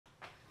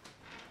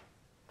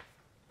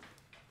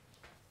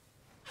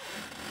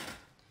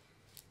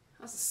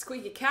That's a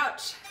squeaky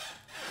couch.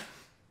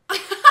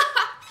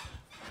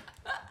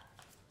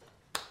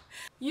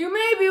 You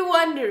may be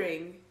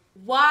wondering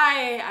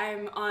why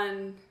I'm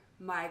on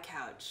my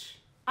couch.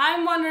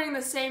 I'm wondering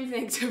the same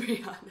thing, to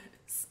be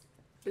honest.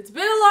 It's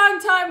been a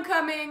long time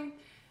coming,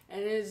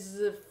 and it is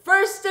the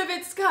first of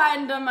its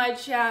kind on my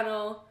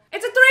channel.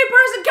 It's a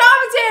 3-person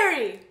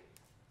commentary!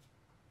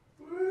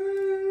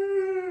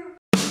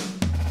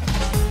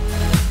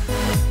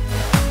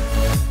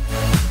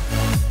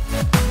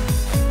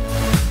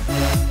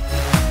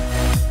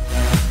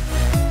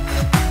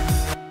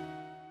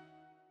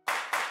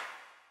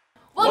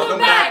 Welcome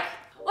back!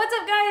 What's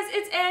up, guys?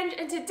 It's Ange,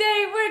 and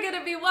today we're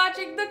gonna be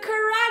watching The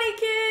Karate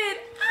Kid!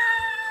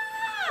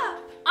 Ah!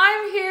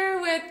 I'm here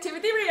with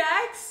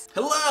TimotheeReacts.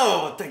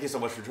 Hello! Thank you so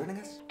much for joining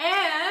us.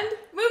 And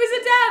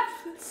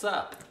MoviesInDepth. What's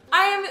up?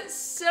 I am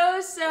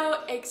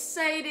so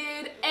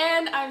excited,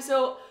 and I'm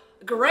so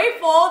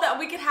grateful that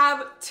we could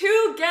have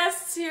 2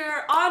 guests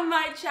here on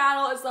my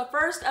channel. It's the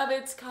first of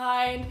its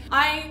kind.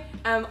 I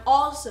am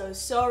also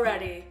so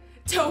ready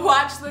to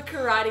watch The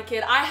Karate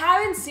Kid. I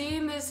haven't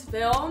seen this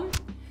film,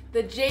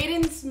 the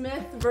Jaden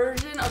Smith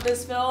version of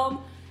this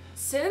film,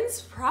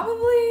 since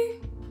probably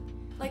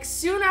like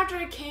soon after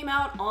it came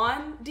out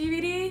on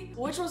DVD,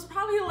 which was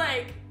probably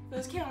like,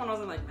 this came out when I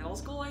was in like middle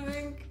school, I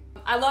think.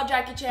 I love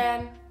Jackie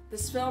Chan.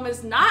 This film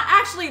is not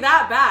actually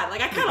that bad.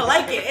 Like, I kind of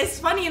like it. It's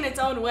funny in its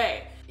own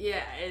way.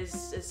 Yeah,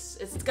 it's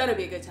gonna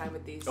be a good time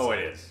with these. Oh, it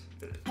is.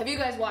 Have you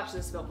guys watched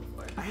this film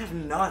before? I have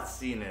not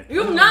seen it.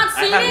 You've not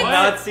seen it? I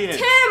have not seen it.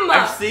 Tim!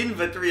 I've seen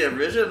the 3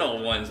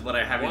 original ones, but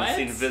I haven't What?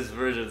 seen this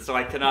version, so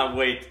I cannot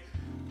wait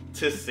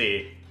to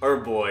see our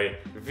boy,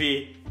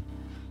 the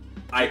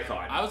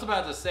icon. I was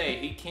about to say,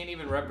 he can't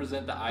even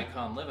represent the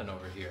icon living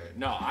over here.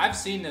 No, I've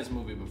seen this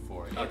movie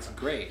before. It's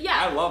great.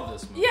 Yeah. I love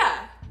this movie.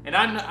 Yeah. And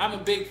I'm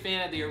a big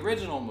fan of the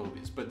original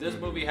movies, but this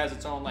movie has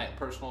its own like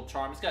personal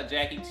charm. It's got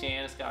Jackie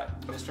Chan, it's got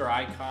Mr.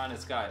 Icon,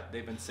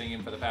 they've been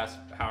singing for the past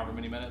however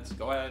many minutes.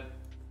 Go ahead,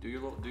 do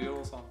your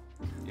little song.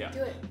 Yeah.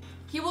 Do it.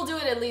 He will do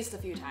it at least a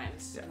few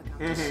times in the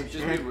comments.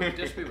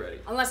 Just be ready.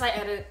 Unless I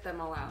edit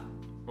them all out.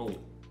 Oh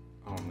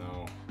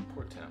no,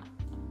 poor Tim.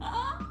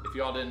 If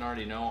y'all didn't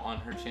already know, on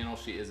her channel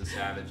she is a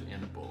savage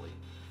and a bully.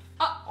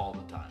 All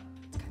the time.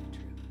 It's kind of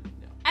true.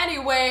 Yeah.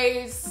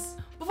 Anyways,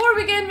 before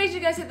we begin, make sure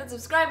you guys hit that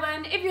subscribe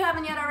button if you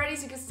haven't yet already,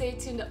 so you can stay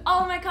tuned to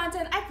all of my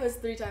content. I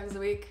post 3 times a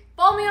week.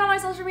 Follow me on all my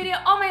social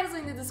media. All my handles are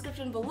in the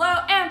description below.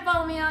 And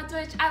follow me on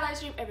Twitch. I live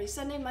stream every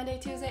Sunday, Monday,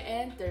 Tuesday,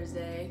 and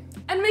Thursday.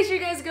 And make sure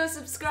you guys go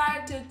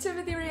subscribe to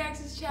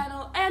TimotheeReacts'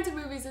 channel and to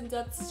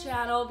MoviesInDepth's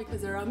channel,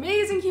 because they're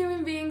amazing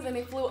human beings and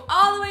they flew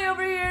all the way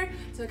over here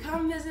to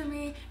come visit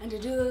me and to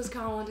do this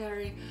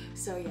commentary.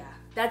 So yeah,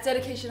 that's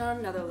dedication on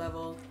another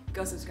level.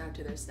 Go subscribe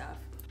to their stuff.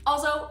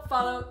 Also,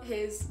 follow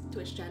his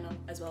Twitch channel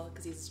as well,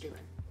 because he's a streamer.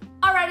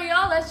 Alrighty,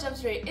 y'all, let's jump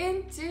straight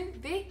into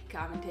the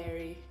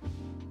commentary.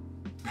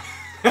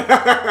 Kind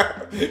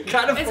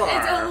of far.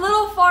 It's a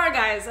little far,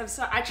 guys. I'm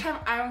sorry.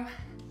 I'm.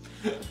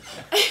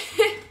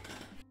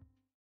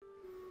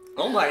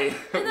 Oh my.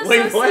 That's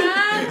Wait, so what?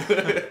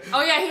 sad.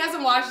 Oh yeah, he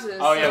hasn't watched this.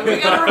 Oh, yeah, so we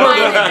gotta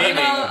remind him. You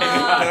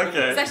know,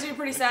 Okay. It's actually a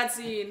pretty sad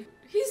scene.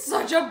 He's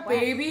such a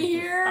baby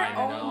here. I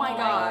know. Oh my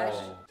gosh.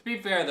 To be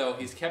fair though,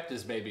 he's kept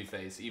his baby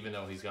face even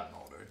though he's gotten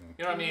older.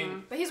 You know what I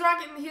mean? But he's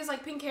rocking. He has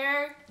like pink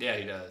hair. Yeah,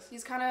 he does.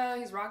 He's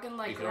rocking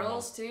like You could grills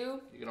almost-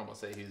 too. You can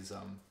almost say he's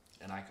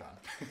an icon.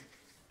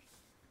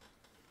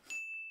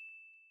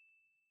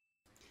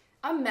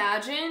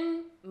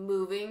 Imagine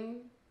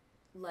moving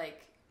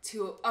like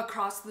to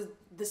across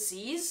the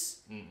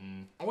seas.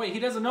 Oh wait, he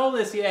doesn't know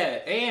this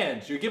yet.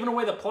 And you're giving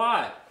away the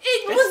plot. It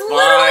It's was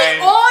literally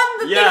fine. on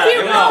the Yeah,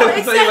 thing. no. No, it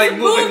It's says like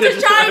move moving to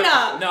to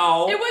China.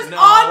 No. It was no,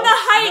 on the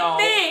height no.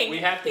 thing. We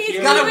have to He's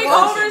hear moving the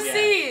person,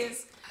 overseas.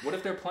 What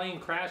if their plane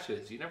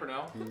crashes? You never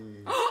know.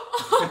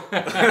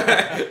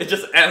 It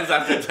just ends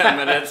after 10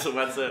 minutes, so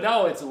that's it.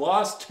 No, it's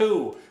Lost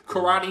 2,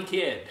 Karate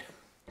Kid.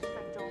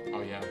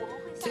 Oh yeah.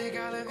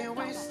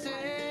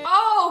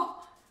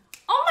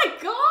 Oh my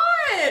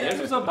god!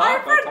 This was a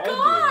bop, I I told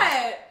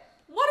forgot!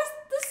 What is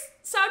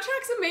this?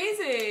 Soundtrack's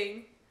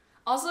amazing.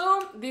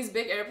 Also, these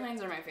big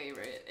airplanes are my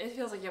favorite. It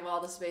feels like you have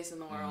all the space in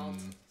the world.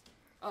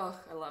 Oh,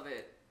 I love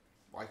it.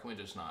 Why can we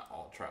just not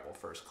all travel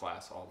first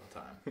class all the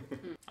time?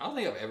 I don't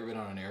think I've ever been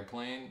on an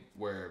airplane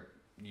where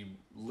you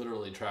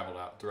literally traveled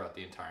out throughout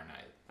the entire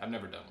night. I've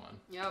never done one.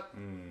 Yep.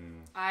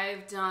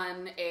 I've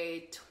done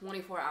a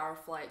 24-hour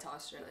flight to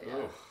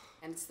Australia. Ugh.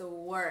 And it's the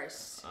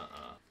worst.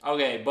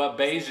 Okay, but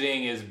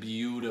Beijing is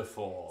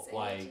beautiful.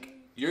 Like,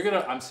 you're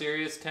gonna, I'm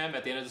serious, Tim,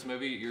 at the end of this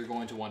movie, you're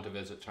going to want to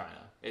visit China.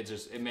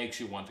 It makes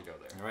you want to go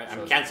there. All right,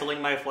 I'm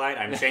canceling my flight.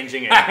 I'm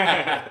changing it.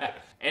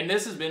 And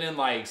this has been in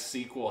like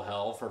sequel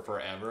hell for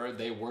forever.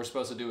 They were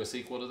supposed to do a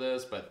sequel to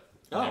this, but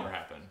it never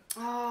happened.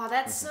 Oh,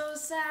 that's so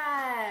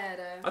sad.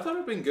 I thought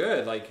it'd been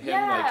good, like him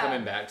like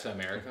coming back to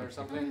America or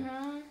something.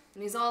 And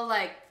he's all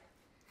like,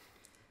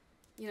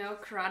 you know,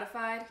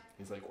 karatified.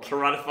 He's like, what?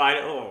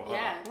 Karatified. Oh.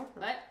 Yeah.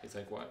 What? He's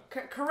like, what?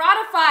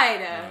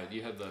 Karatified.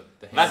 You have the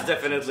That's hand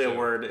definitely motions, a too.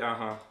 word.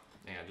 Yeah,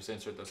 just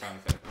insert the sound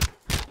effect.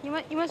 You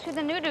must be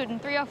the new dude in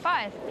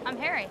 305. I'm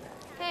Harry.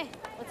 Hey,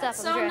 what's up?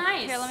 So I'm Drew.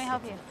 nice. Here, let me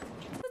help you.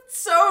 That's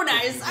so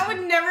nice. I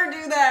would never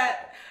do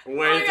that.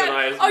 Way too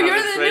nice. Oh,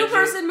 you're the new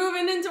person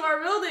moving into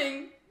our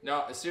building.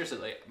 No, seriously,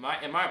 like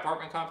in my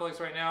apartment complex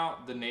right now,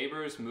 the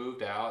neighbors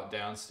moved out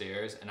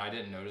downstairs, and I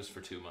didn't notice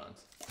for 2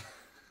 months.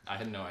 I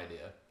had no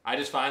idea. I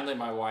just finally,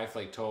 my wife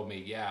like told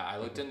me, yeah, I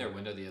looked in their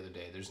window the other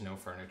day. There's no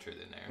furniture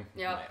in there.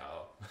 Yeah. Like,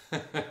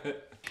 oh.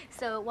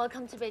 So,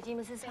 welcome to Beijing,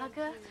 Mrs.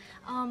 Parker.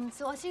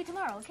 So I'll see you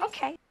tomorrow, okay?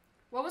 Okay.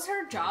 What was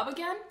her job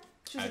again?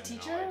 She was I a have no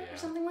teacher idea. or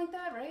something like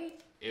that, right?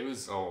 It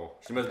was. Oh,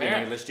 she must be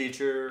an English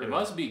teacher. It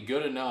must be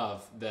good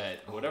enough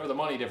that whatever the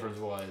money difference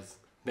was,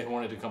 they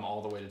wanted to come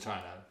all the way to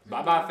China.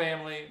 Bye bye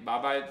family.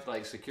 Bye bye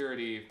like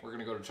security. We're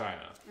gonna go to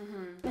China.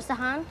 Mr.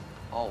 Han?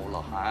 哦，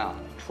老韩啊，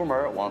出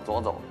门往左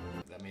走。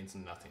 That means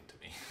nothing to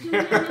me.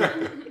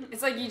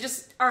 It's like you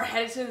just are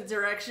headed to the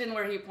direction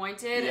where he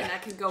pointed, Yeah. and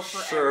that could go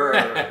forever. Sure.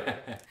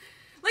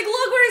 Like,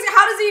 look where he's.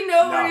 How does he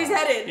know where he's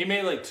headed? He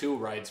made like 2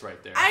 rights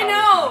right there. I How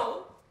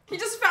know. He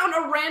just found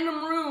a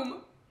random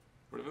room.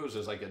 What if it was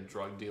just like a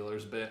drug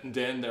dealer's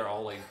den? They're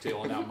all like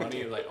dealing out money.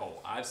 You're like, oh,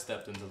 I've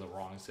stepped into the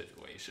wrong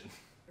situation.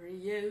 There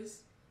he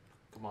is.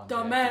 Come on, The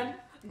Jackie. man.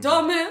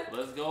 The man.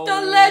 Let's go.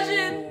 The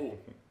legend.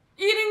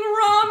 Eating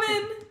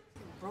ramen.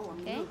 Bro,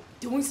 I'm Okay.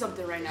 doing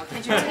something right now.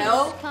 Can't you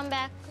tell? Come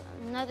back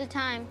another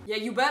time. Yeah,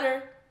 you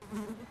better.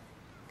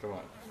 Come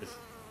on.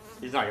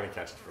 He's not gonna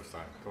catch it first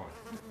time. Come on.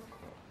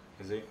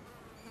 Is he?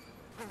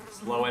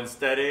 Slow and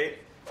steady.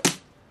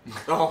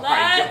 Oh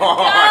my Let's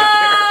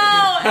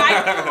god. go!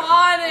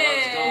 Iconic.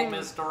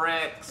 Let's go, Mr.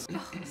 X.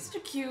 Such a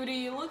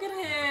cutie. Look at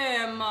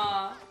him.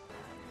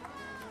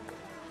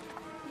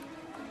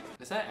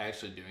 Is that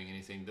actually doing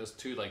anything? Those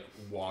 2 like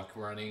walk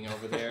running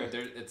over there.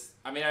 It's.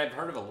 I mean, I've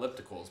heard of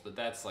ellipticals, but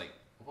that's like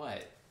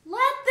what?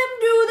 Let them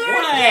do their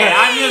What? thing.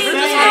 I'm just Look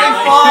saying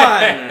at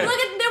fun. Look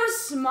at they were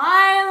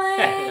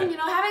smiling. You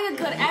know, having a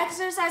good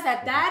exercise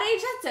at that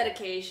age. That's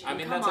dedication. I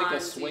mean, Come that's like on,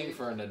 a swing dude.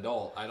 for an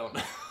adult. I don't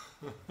know.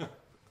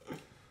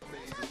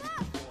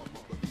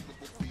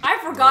 I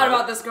forgot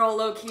about this girl,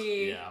 low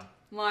key. Yeah.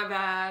 My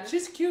bad.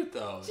 She's cute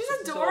though. She's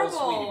a adorable.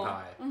 sweetie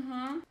pie.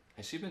 Mm-hmm.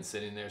 Has she been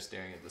sitting there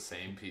staring at the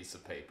same piece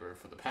of paper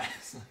for the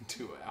past like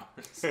 2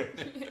 hours?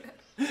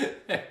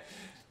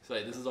 It's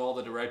like, this is all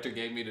the director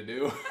gave me to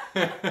do.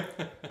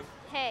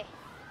 Hey.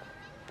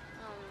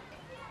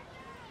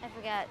 I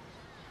forgot.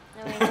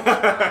 No,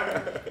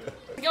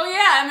 Oh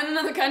yeah, I'm in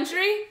another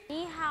country.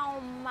 Ni hao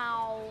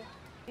mao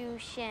yu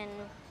shen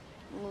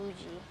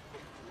muji.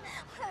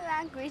 What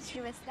language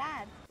was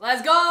that?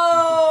 Let's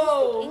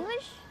go.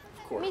 English?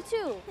 Of course. Me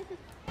too.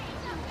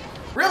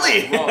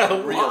 Really?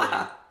 Well, really?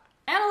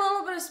 And a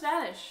little bit of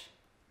Spanish.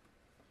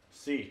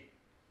 See.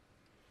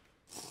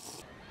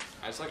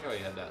 I just like how he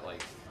had that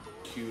like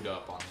queued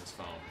up on his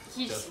phone.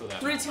 He just for that.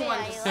 3, moment. 2, 1.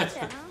 Yeah, you liked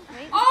it, huh?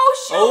 Right?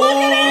 Oh shoot! Look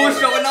at him.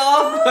 showing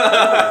off.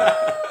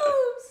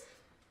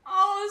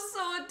 Oh,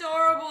 so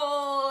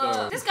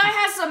adorable. This guy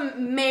has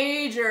some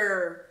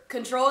major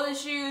control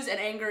issues and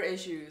anger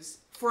issues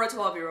for a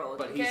 12-year-old.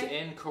 But okay? he's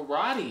in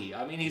karate.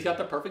 I mean, he's got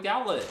the perfect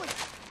outlet.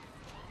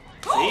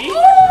 See?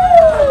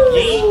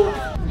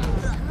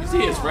 You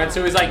see his friend,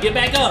 so he's like, get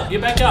back up, get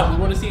back up. We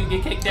want to see you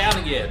get kicked down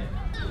again.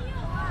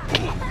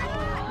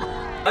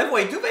 Like,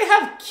 wait, do they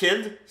have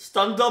kid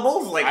stunt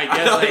doubles? Like, I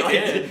guess they like,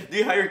 did. Do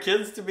you hire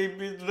kids to be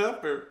beaten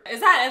up? Or? Is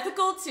that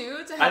ethical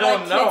too? To have I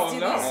don't like, know, kids do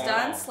no. these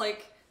stunts?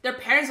 Like, their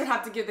parents would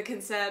have to give the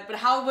consent, but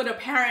how would a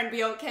parent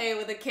be okay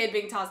with a kid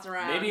being tossed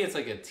around? Maybe it's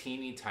like a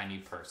teeny tiny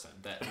person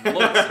that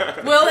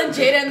looks. Will and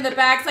Jada in the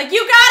back's like,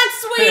 you got it,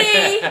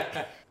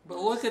 sweetie! But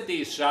look at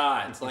these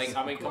shots. Like,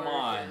 I mean, come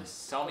on.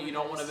 Gorgeous. Tell me you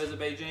don't want to visit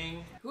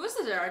Beijing? Who was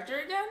the director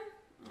again?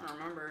 I don't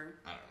remember.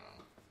 I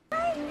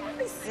don't know. Don't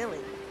be silly.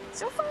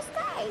 It's your first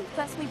day.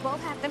 Plus, we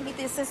both have to meet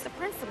the assistant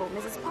principal,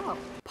 Mrs. Poe.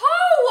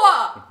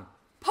 Poe!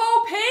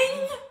 Poe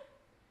Ping?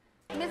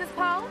 Mrs.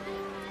 Poe?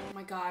 Oh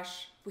my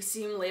gosh. We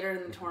see him later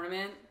in the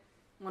tournament.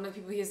 One of the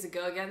people he has to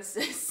go against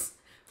is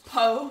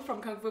Poe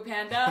from Kung Fu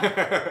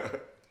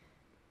Panda.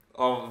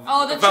 Oh,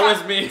 the that cha-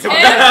 was me. Tim?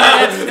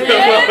 That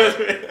was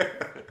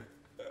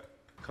me.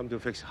 Come to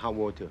fix hot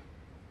water.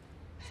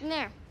 It's in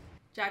there.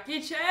 Jackie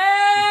Oh,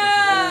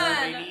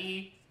 Chan!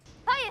 baby.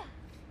 Hiya.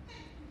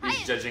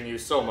 He's judging you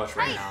so much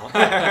right now.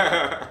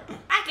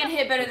 I can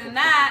hit better than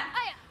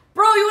that.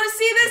 Bro, you want to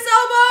see this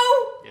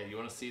elbow? Yeah, you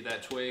want to see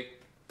that twig?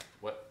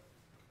 What?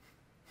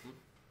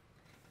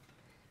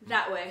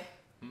 That way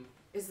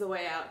is the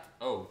way out.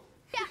 Oh.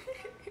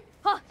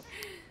 Oh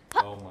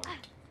my.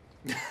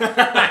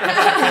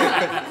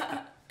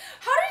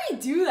 How did he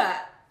do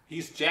that?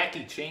 He's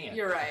Jackie Chan.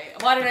 You're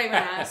right. Why did I even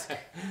ask?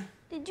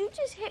 Did you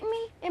just hit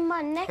me in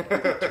my neck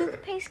with a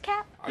toothpaste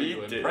cap? Are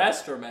you He did.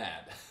 impressed or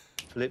mad?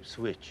 Flip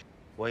switch.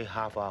 Wait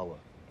half hour.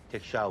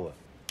 Take shower.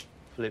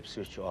 Flip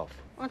switch off.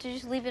 Why don't you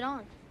just leave it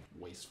on?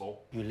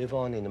 Wasteful. You live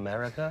on in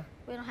America?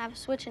 We don't have a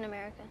switch in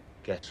America.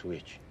 Get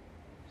switch.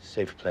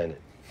 Save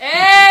planet.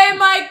 Hey,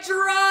 mic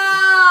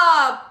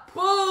drop!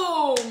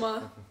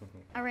 Boom!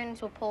 I ran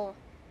into a pole.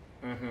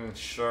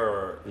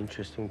 Sure.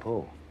 Interesting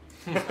poll.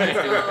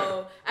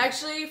 So,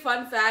 actually,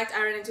 fun fact,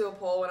 I ran into a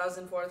pole when I was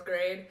in 4th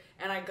grade,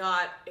 and I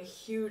got a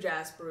huge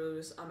ass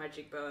bruise on my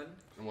cheekbone.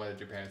 And what did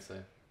your parents say?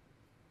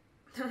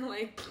 They're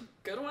like,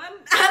 good one?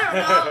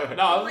 I don't know.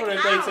 No, I was Like, wondering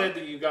if they said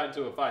that you got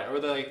into a fight. Or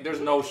they're like, there's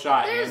no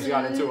shot and you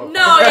got into a fight.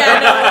 No, yeah,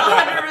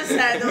 no,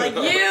 100%. They're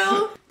like,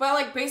 you. But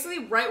like, basically,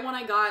 right when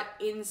I got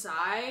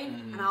inside,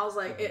 and I was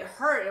like, it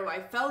hurt,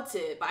 I felt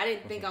it, but I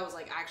didn't think I was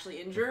like actually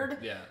injured.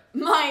 Yeah.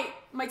 My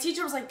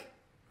teacher was like,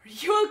 are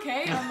you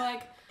okay? And I'm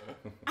like,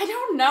 I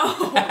don't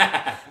know.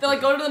 They're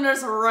like, go to the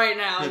nurse right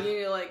now. You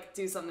need to like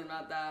do something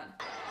about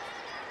that.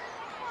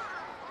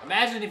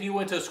 Imagine if you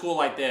went to a school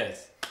like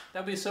this.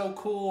 That'd be so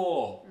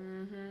cool.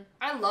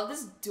 I love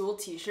this dual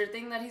t-shirt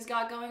thing that he's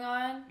got going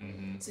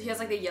on. So he has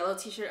like the yellow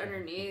t-shirt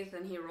underneath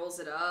and he rolls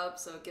it up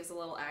so it gives a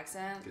little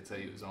accent. I could tell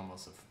you it was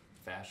almost a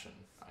fashion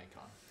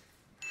icon.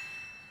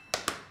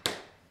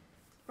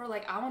 Or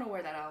like, I want to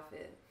wear that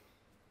outfit.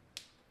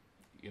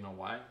 You know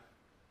why?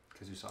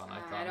 Because you saw an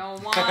icon. I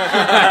don't want to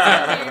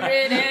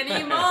hear it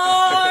anymore.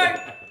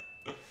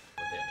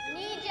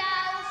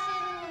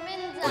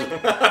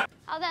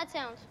 How that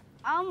sound?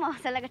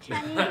 Almost like a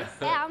Chinese.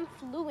 Yeah, I'm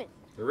fluent.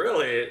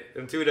 Really?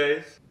 In 2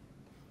 days?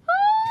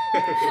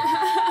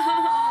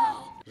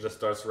 Just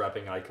starts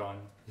rapping icon.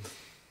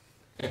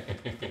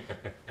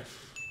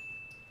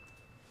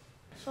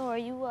 So are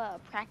you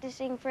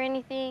practicing for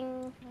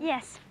anything?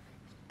 Yes,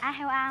 I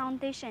have an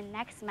audition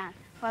next month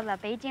for the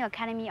Beijing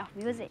Academy of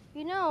Music.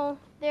 You know,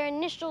 their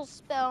initials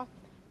spell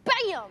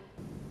BAM!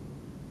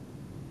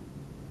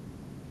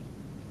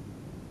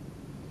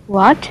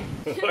 What?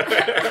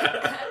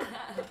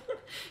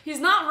 He's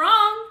not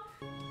wrong.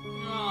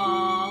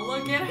 Aw,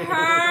 look at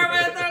her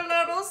with her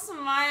little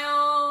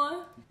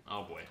smile.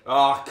 Oh boy.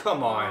 Oh,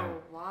 come on.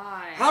 Oh,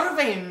 why? How do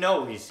they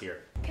know he's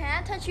here?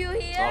 Can I touch you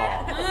here?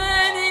 Oh.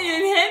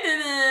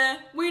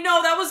 We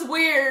know that was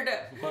weird.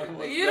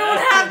 You don't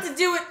have to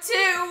do it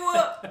too.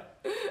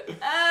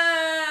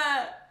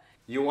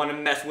 You want to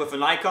mess with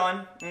an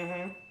icon?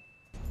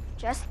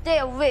 Just stay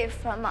away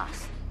from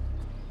us.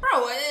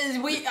 Bro,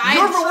 I'm You're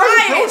the one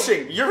trying.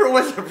 approaching. You're the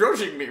one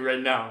approaching me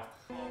right now.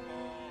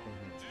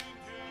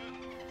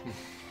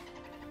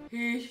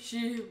 He,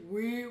 she,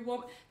 we,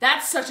 woman.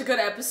 That's such a good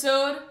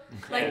episode.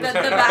 Like the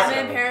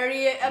Batman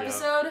parody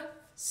episode.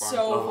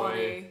 So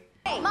funny.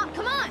 Hey, Mom,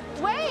 come on!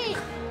 Wait!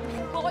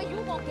 Boy, you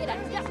won't get a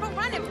just for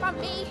running from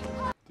me.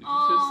 Did you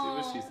just see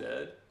what she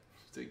said?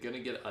 She said, gonna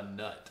get a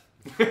nut.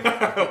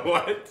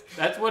 What?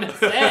 That's what it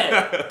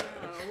said.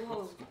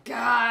 Oh,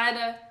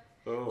 God.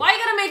 Oh. Why you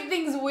gotta make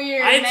things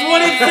weird, That's man?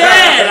 what it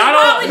said! I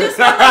Probably don't... just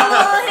got a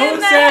little hit in Who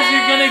the says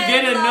you're head, gonna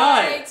get a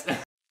like-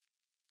 nut?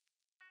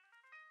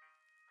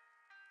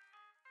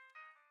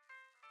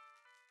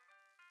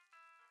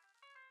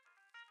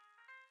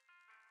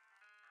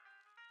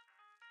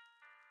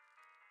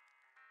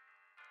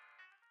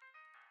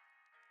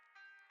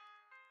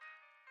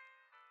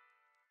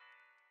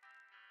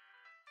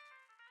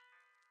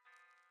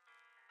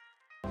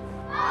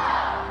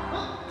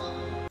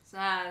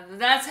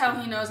 That's how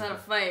he knows how to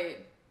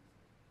fight.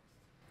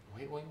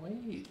 Wait.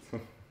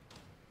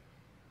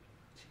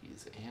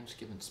 Jeez, Anne's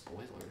giving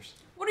spoilers.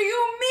 What do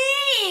you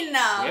mean? We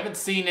haven't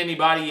seen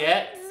anybody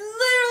yet.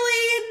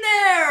 Literally in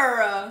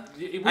there.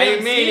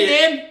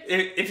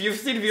 If you've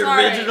seen the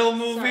Sorry, original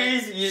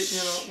movies, you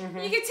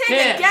know. You can take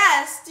Tim. a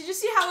guess. Did you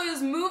see how he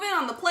was moving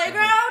on the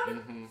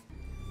playground?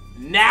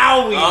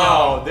 Now we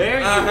know. There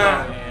you go,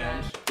 Uh-huh.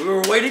 Anne. We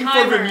were waiting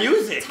for the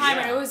music.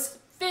 Timer. Yeah. It was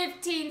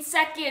 15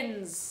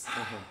 seconds.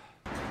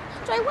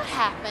 Joy, what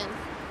happened?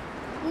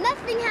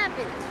 Nothing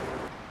happened.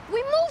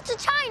 We moved to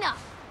China.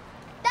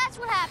 That's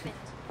what happened.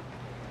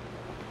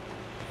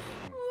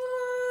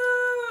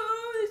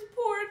 Ooh, this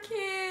poor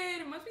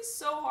kid. It must be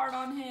so hard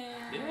on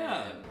him.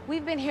 Yeah.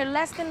 We've been here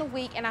less than a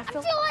week, and I I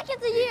feel... feel like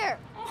it's a year.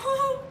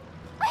 Oh,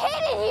 I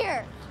hate it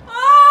here.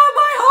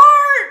 my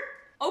heart.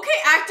 Okay,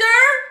 actor.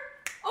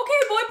 Okay,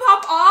 boy,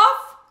 pop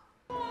off.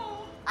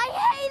 I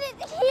hate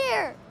it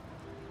here.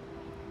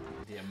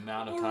 The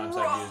amount of times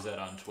I've used that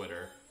on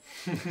Twitter.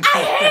 I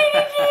hate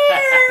it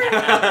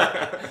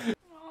here.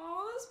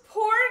 Oh, this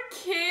poor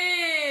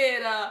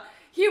kid.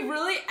 He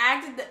really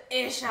acted the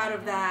ish out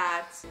of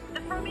that.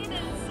 The Forbidden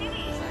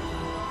City.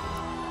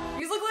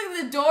 These look like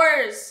the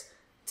doors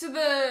to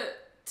the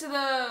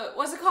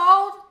what's it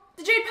called?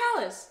 The Jade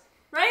Palace,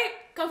 right?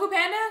 Kung Fu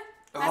Panda,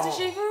 Master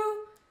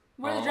Shifu,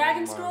 where the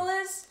dragon scroll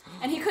is,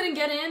 and he couldn't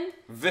get in.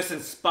 This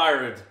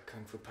inspired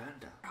Kung Fu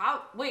Panda.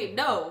 Wait,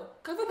 no.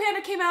 Kung Fu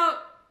Panda came out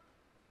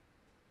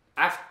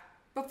After,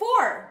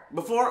 before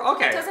before?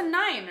 Okay.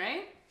 2009,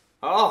 right?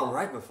 Oh,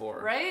 right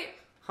before. Right?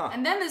 Huh.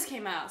 And then this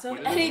came out. So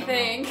When if did this come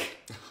anything,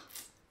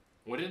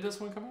 When did this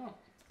one come out?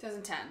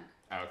 2010.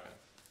 Oh, okay.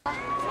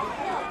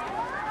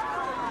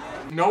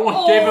 No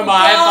one gave him a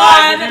high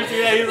five. Did you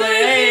see that? He's like,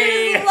 He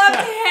hey. just left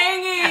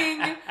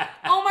hanging.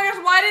 Oh my gosh,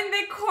 why didn't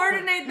they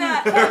coordinate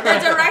that? The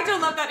director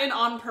left that in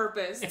on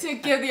purpose to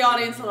give the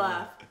audience a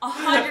laugh.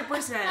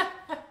 100%.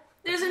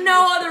 There's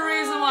no other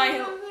reason why he.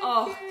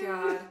 Oh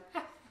god.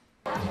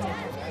 I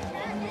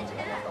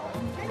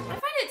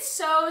find it it's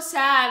so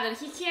sad that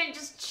he can't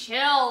just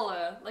chill.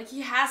 Like,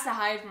 he has to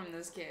hide from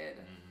this kid.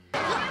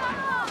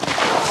 Oh.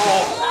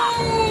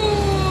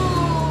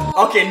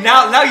 Okay,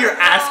 now you're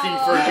asking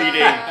for a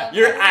beating.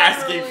 You're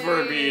asking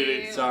for a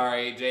beating.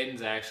 Sorry,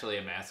 Jaden's actually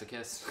a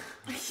masochist.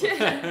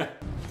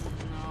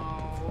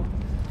 No.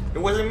 It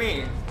wasn't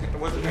me. It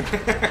wasn't me.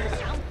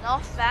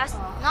 Not fast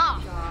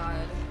enough.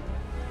 God.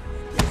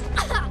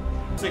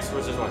 6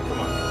 versus 1, come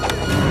on.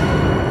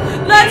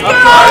 Let's go!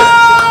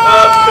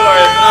 Of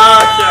course.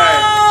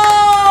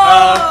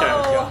 Okay.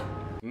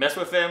 Mess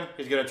with him,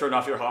 he's gonna turn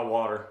off your hot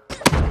water.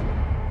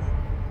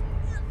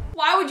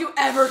 Why would you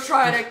ever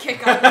try to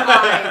kick up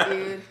high,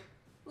 dude?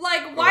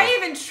 Like, why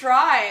even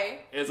try?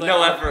 It's like,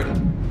 no effort.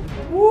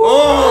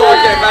 Oh,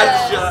 okay,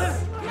 bad shot.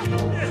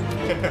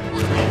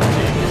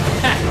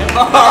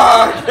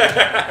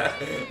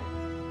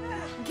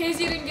 In case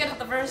you didn't get it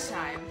the first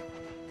time.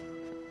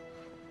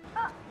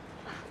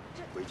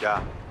 回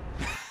家。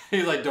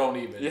 he's like, don't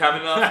even. You have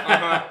enough?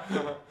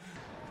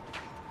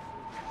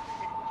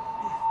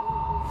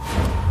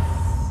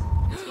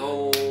 Let's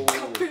go.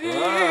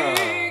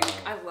 Cupping!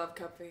 I love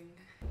cupping.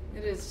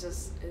 It is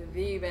just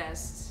the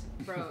best.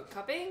 Bro,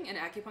 cupping and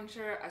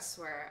acupuncture, I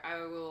swear,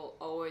 I will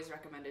always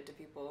recommend it to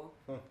people.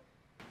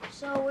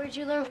 So, where'd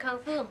you learn Kung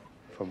Fu?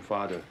 From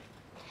father.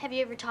 Have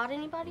you ever taught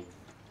anybody?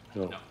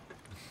 No. No.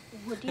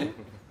 Would you?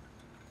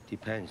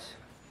 Depends.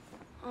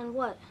 On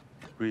what?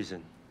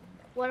 Reason.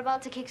 What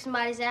about to kick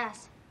somebody's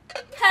ass?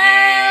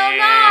 Hell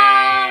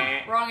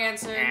no! Wrong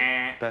answer.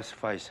 Best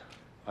fights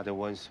are the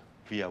ones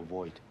we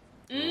avoid.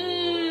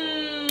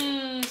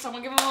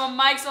 Someone give him a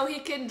mic so he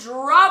can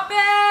drop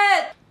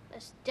it!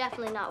 That's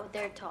definitely not what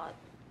they're taught.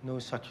 No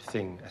such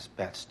thing as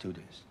bad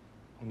students.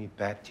 Only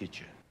bad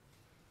teacher.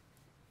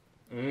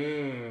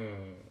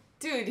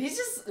 Dude, he's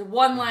just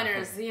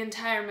one-liners the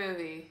entire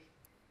movie.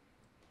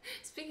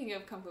 Speaking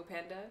of Kung Fu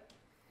Panda,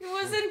 he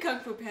was in Kung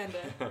Fu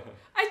Panda.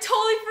 I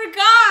totally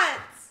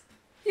forgot!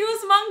 He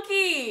was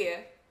Monkey!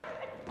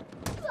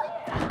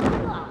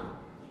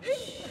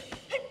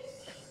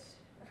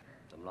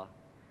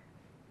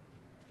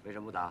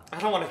 I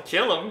don't want to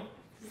kill him.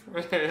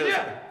 What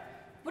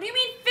do you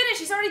mean finish?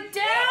 He's already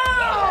down!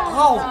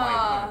 Oh my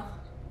god.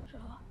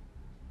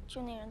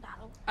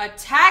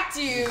 Attacked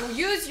you!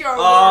 Use your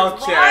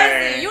words Okay.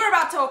 wisely! You were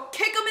about to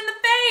kick him in the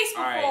face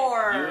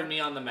before! Alright, you and me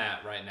on the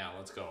mat right now.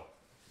 Let's go.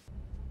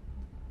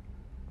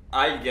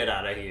 I get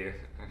out of here.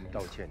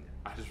 道歉的。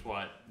 I just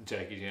want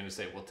Jackie Chan to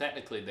say, well,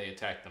 technically they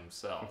attacked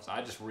themselves.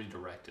 I just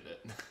redirected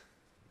it.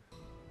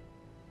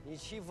 你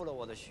欺负了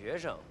我的学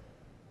生，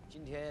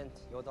今天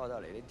又到这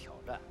里来挑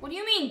战。 What do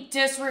you mean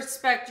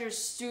disrespect your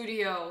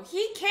studio?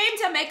 He came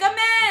to make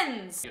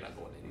amends! You're not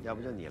going anywhere. 要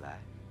不就你来，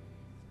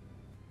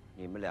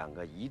你们两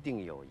个一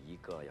定有一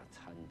个要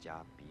参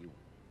加比武。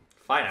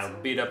 Fine,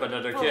 I'll beat up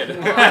another kid.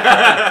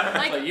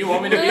 Like, you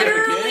want me to beat up a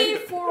literally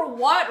kid? for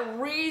what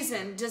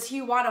reason does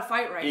he want to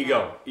fight right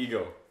now?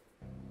 Ego.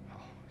 好，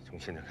从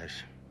现在开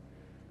始，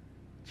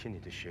请你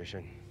的学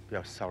生不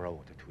要骚扰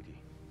我的徒弟。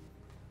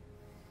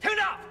听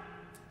着，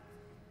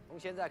从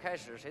现在开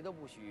始，谁都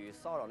不许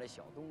骚扰那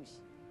小东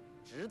西，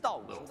直到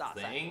武术大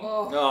赛。 Thing?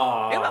 Oh.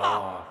 明白 Oh.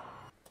 吗？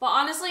 But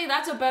honestly,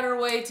 that's a better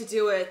way to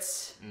do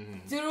it.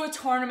 Do a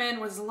tournament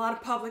where there's a lot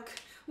of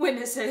public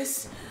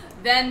witnesses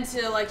than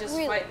to like just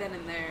Really? fight then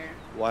and there.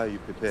 Why are you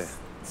prepared?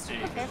 So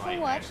you Okay, can, for like,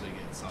 what? actually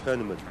get some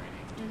Tournament.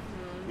 training.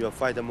 You'll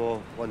fight them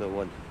all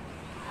one-on-one.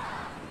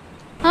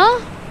 Huh?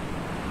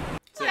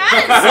 I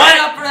didn't sign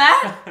up for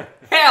that!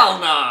 Hell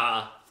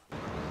nah.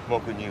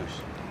 More good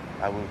news.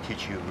 I will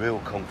teach you real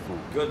kung fu.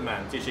 Good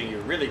man, teaching you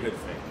really good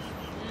things.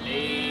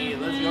 Hey,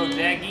 let's go,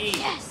 Jackie.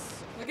 Yes!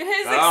 Look at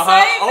his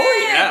excitement! Oh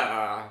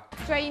yeah.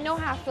 Dre, you know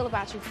how I feel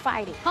about you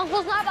fighting. Kung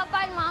Fu's not about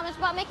fighting, Mom. It's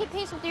about making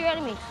peace with your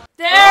enemy.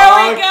 There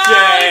we go!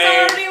 Okay. He's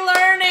already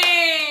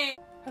learning!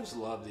 I just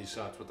love these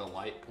shots with the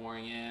light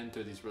pouring in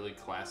through these really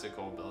classic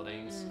old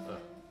buildings.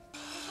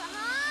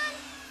 Han!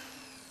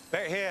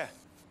 Back here.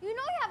 You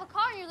know you have a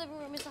car in your living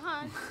room, Mr.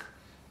 Han.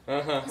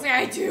 He's like,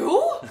 I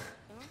do?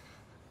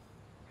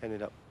 Hand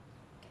it up.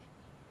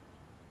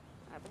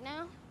 Right, but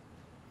now,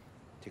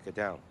 Take it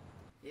down.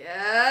 Yes!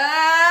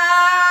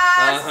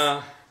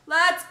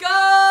 Let's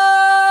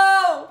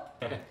go!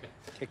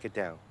 Take it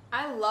down.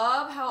 I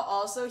love how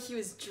also he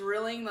was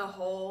drilling the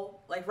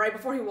hole, like right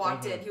before he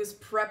walked in. He was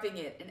prepping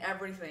it and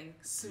everything,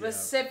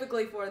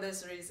 specifically for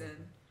this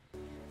reason.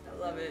 I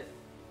love it.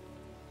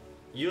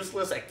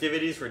 Useless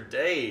activities for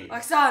days.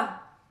 Wax on!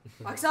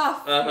 Wax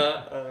off!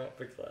 The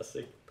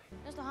classic.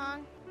 Mr.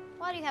 Han,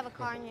 why do you have a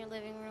car in your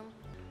living room?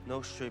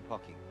 No street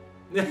parking.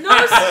 No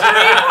street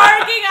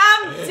parking!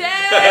 I'm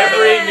dead!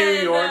 Every New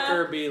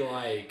Yorker be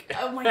like.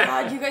 Oh my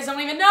god, you guys don't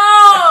even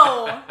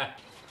know!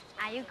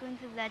 Are you going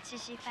to the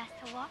Qixi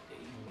Festival?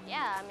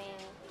 Yeah, I mean,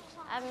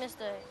 I've missed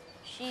the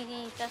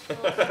Shihi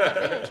festival since I've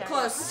been in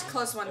China.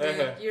 Close one,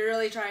 dude. You're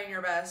really trying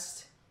your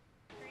best.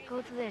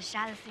 Go to the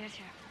Shadow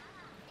Theater.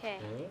 Okay.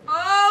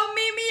 Oh,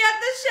 meet me at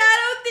the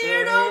Shadow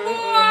Theater,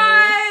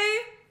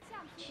 boy!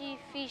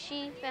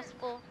 Shihi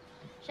Festival,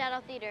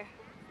 Shadow Theater.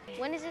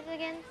 When is it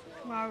again?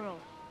 Tomorrow.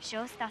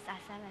 Show starts at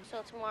 7.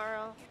 So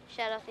tomorrow,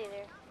 Shadow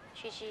Theater,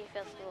 Chi-Chi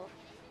Festival,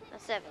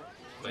 at 7.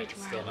 Wait,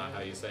 still not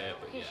how you say it,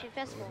 but yeah. Chi-Chi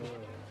Festival.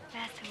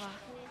 Festival.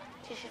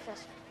 Chi-Chi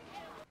Festival.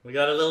 We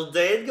got a little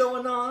date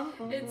going on.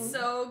 It's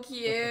so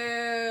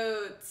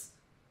cute.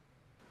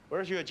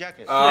 Where's your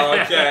jacket? Oh,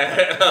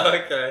 okay.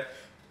 Okay.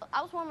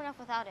 I was warm enough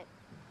without it.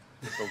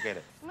 Go get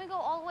it. Can we go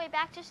all the way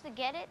back just to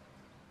get it?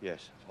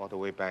 Yes, all the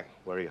way back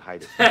where you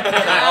hide it. Oh,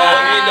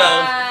 he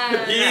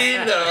knows. He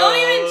knows. Don't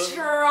even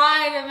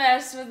try to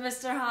mess with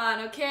Mr.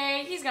 Han,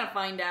 okay? He's gonna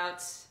find out.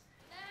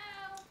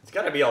 It's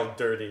gotta be all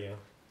dirty.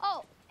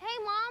 Oh, hey,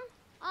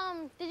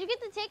 Mom. Did you get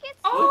the tickets?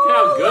 Look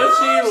how good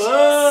she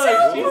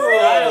looks. She's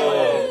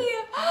stylish.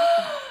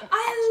 I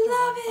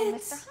love it.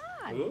 Mr.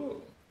 Han.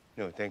 Ooh.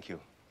 No, thank you.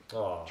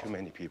 Oh. Too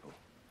many people.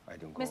 I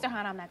don't go. Mr.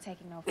 Han, I'm not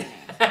taking no for an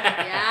answer.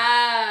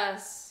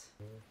 Yes.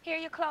 Here are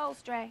your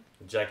clothes, Dre.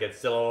 The jacket's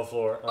still on the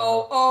floor.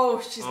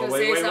 Oh, she's gonna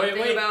say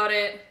something about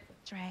it.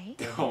 Dre,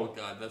 Oh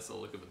god, that's the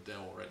look of the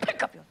devil right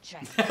pick up your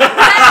jacket.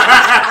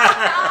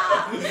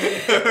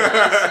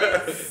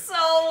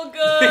 So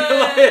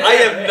good. I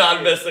am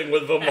not messing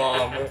with the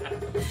mom.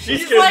 She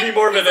He's scares like- me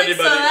more than he's like,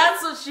 anybody. So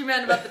that's what she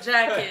meant about the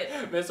jacket.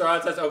 Mr.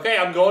 Han says, okay,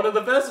 I'm going to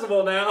the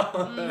festival now.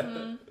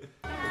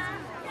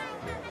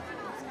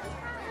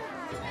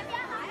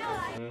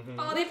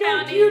 Oh, they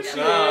found each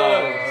other.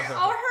 Oh.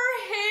 Oh,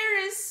 her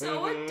hair is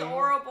so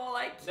adorable.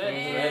 I That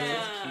dress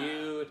is can't.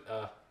 cute.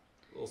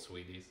 Little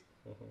sweeties.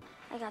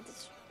 I got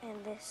this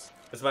and this.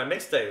 It's my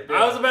mixtape.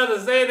 I was about to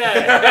say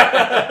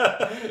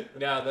that.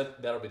 No,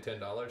 that'll be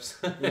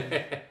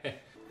 $10.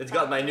 It's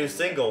got my new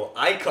single,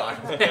 Icon.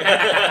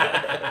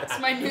 It's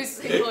my new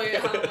single.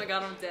 Oh my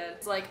god, I'm dead.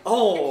 It's like,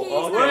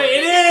 Oh, Right,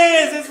 it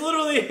is! It's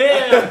literally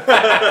him!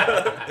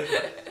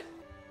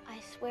 I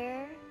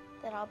swear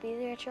that I'll be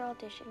there at your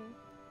audition,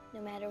 no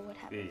matter what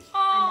happens. And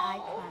I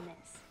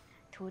promise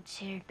to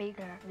cheer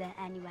bigger than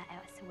anyone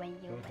else when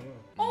you win.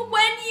 oh,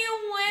 when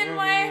you win,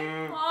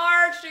 my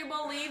heart, she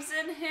believes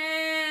in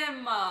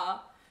him.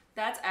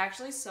 That's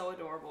actually so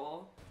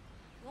adorable.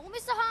 Well,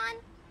 Mr. Han,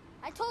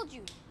 I told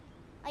you.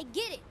 I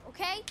get it,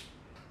 okay?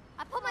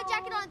 I put my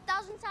jacket on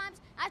 1,000 times.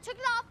 I took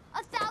it off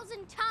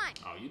 1,000 times.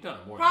 Oh, you've done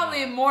it more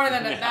Probably than that. more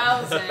than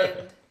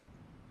 1,000.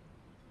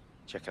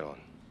 Jacket on.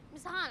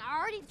 Mr. Han, I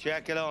already...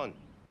 Jacket on.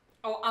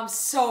 Oh, I'm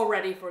so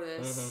ready for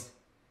this.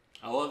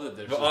 I love that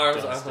there's The just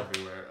arms, dust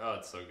everywhere. Oh,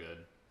 it's so good.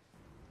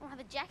 I don't have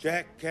a jacket.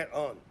 Jacket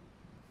on.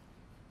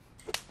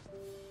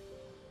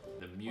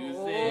 The music.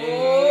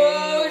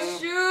 Oh,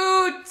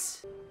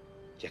 shoot.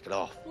 Jacket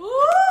off. Woo!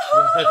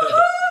 I'm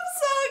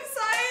so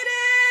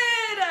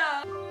excited.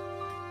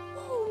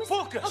 Ooh, Mr.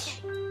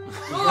 Focus.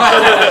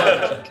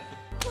 Oh.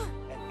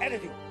 An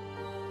attitude.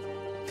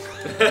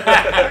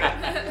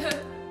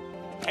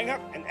 Hang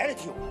up an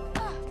attitude.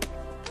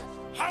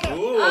 Harder.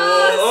 Ooh,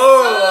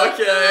 oh, so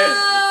okay.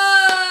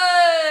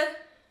 good.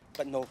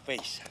 But no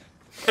face.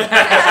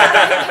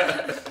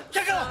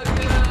 Jacket off.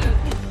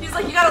 He's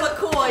like, you gotta look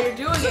cool while you're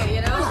doing it,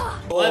 you know?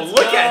 Oh,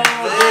 look at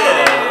this.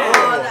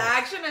 Oh, the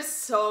action is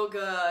so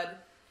good.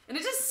 And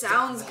it just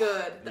sounds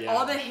good. Yeah.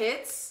 All the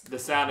hits. The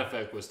sound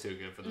effect was too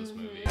good for this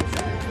movie.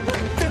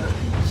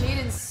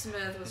 Jaden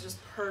Smith was just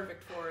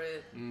perfect for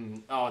it.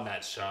 Oh, and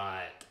that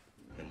shot.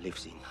 And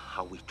lives in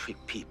how we treat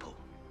people.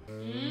 You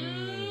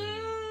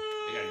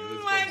got Oh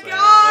goosebumps my there.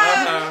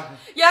 god!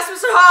 Yes,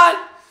 Mr.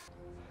 Han!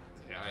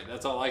 Yeah, all right,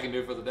 that's all I can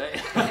do for the day.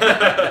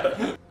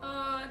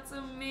 Oh, it's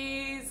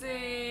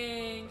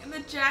amazing. And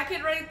the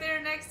jacket right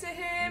there next to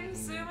him,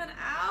 zooming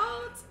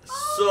out.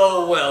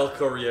 So well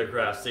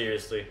choreographed,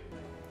 seriously.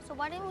 So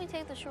why didn't we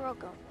take the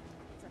Scirocco?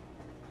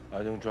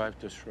 I don't drive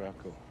the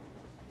Scirocco.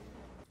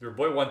 Your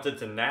boy wanted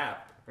to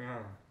nap.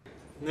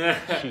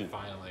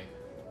 Finally.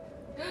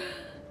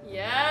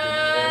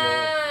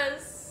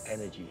 Yes!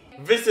 Energy.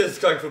 This is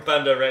Kung Fu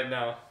Panda right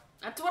now.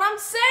 That's what I'm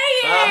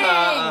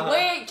saying!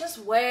 Wait, just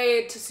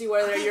wait to see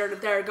where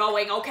they're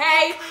going,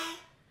 okay?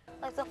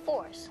 Like the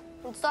Force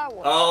from Star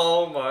Wars.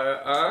 Oh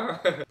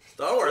my.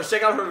 Star Wars,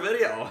 check out her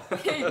video.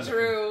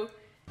 True.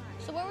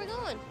 So where are we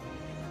going?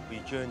 We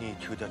journey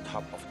to the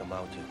top of the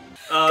mountain.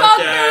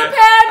 Okay.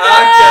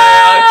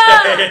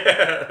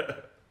 Okay.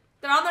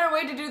 They're on their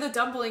way to do the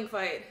dumpling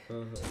fight.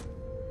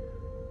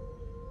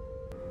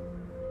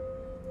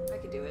 I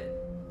could do it.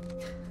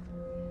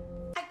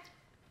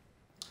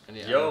 And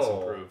yeah, Yo. let's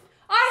improve.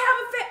 I have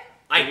a fit.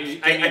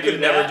 Can you I could do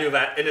never that? do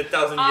that in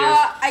 1,000 years.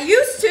 I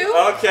used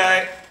to.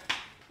 Okay.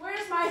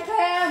 Where's my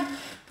fan?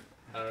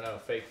 I don't know,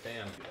 fake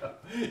fan.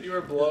 You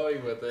were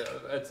blowing with it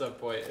at some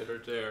point in her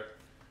chair.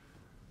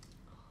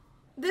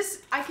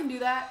 This, I can do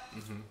that.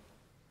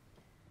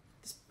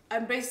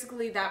 I'm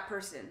basically that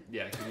person.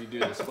 Yeah, can you do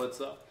the splits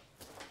though?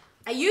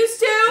 I used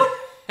to.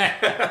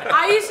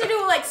 I used to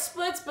do like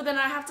splits, but then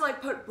I have to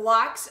like put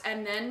blocks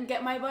and then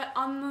get my butt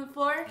on the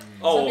floor.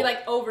 So it'd be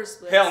like over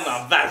splits. Hell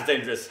no, that's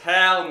dangerous.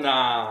 Hell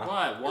no.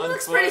 What? It One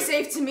looks foot? pretty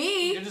safe to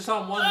me. You're just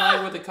on one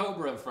leg with a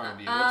cobra in front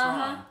of you. What's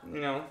wrong? You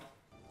know,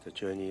 The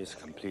journey is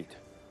complete.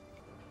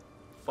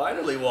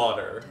 finally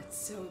water. That's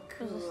so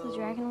cool. Is this the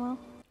dragon well?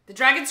 The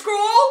dragon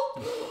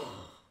scroll?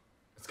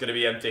 It's gonna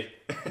be empty.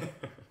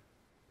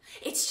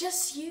 It's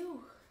just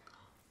you.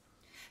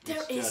 There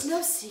It's is just-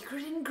 no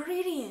secret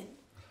ingredient.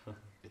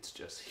 It's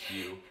just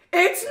you.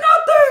 It's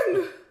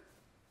nothing!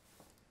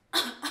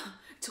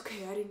 It's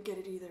okay, I didn't get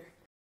it either.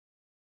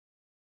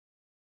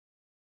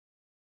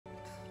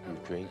 You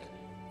drink,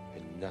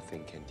 and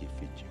nothing can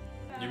defeat you.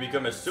 You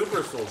become a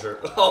super soldier.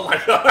 Oh my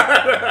god.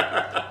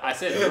 I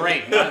said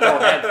drink, not go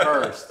head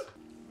first.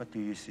 What do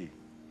you see?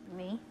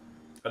 Me?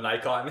 An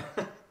icon.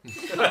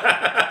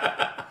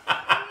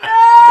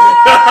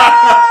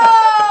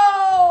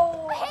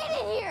 I hate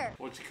it here.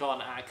 What you call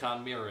an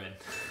icon mirroring?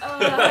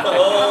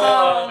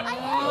 Oh, I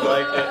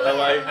like it. I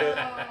like it.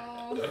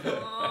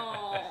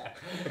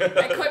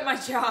 I quit my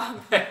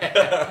job.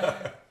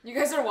 You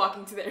guys are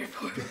walking to the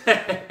airport.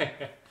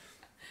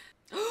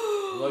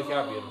 Look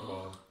how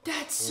beautiful.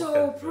 That's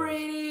so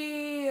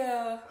pretty.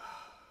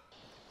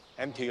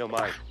 Empty your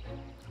mind.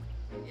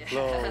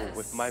 Flow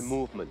with my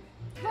movement.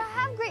 But I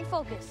have great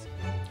focus.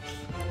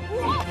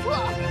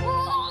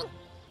 Oh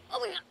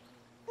my god.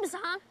 Mr.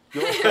 Han?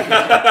 Your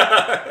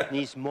focus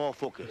needs more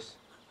focus.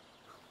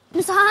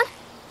 Mr. Han?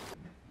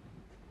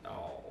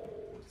 Oh,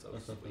 so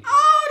sweet.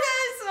 Oh,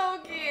 that's so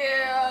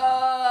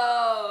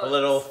cute. A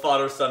little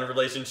father-son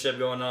relationship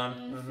going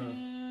on.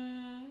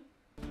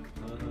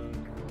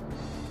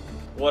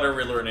 What are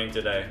we learning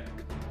today?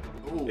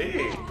 Ooh.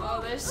 Hey.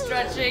 Oh, they're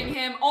stretching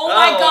him. Oh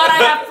my god, I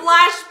have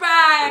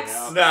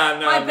flashbacks. Yeah.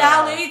 No, My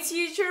ballet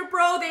teacher,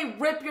 bro, they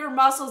rip your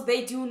muscles.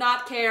 They do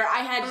not care.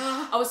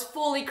 I was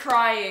fully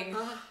crying.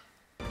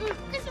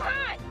 Mr.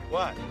 Han!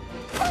 What?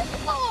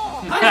 Oh!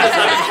 I'm just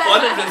having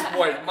fun at this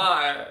point.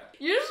 My.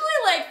 Usually,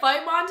 like,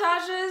 fight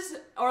montages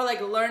or, like,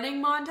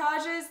 learning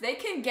montages, they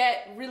can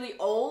get really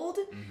old.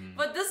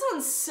 But this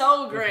one's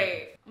so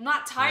great. I'm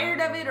not tired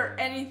of it or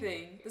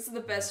anything. This is the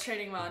best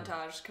training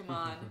montage. Come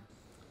on.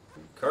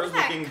 Car's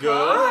That looking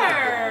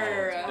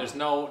car. There's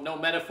no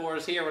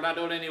metaphors here. We're not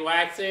doing any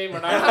waxing.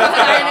 We're not. I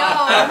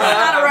know.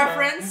 That's not a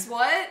reference.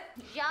 What?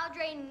 Zhao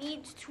Dre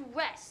needs to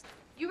rest.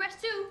 You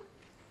rest too.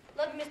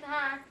 Love you, Mr.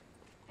 Han.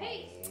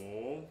 Peace.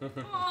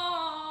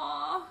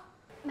 Aww.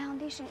 My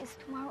audition is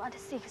tomorrow at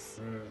 6.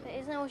 But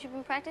isn't that what you've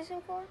been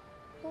practicing for?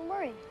 Don't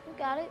worry, you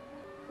got it.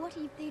 What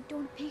if they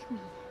don't pick me?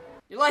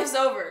 Your life's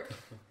over.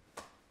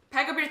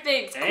 Pack up your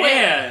things. Quit.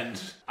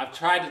 And I've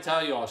tried to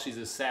tell you all she's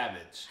a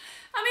savage.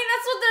 I mean,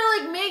 that's what they're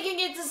like making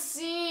it to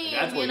seem.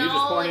 That's what you you know?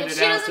 just pointed If it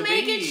she out doesn't to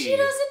make be. it, she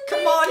doesn't Come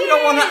make on, it. you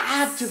don't want to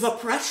add to the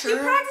pressure. You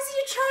practice,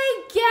 you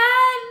try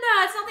again.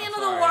 It's not the end of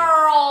the Sorry.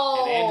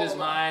 world. In Angel's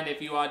mind, if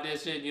you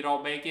audition, you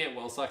don't make it,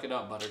 well, suck it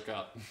up,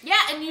 Buttercup. Yeah,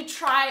 and you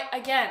try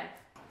again.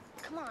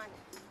 Come on.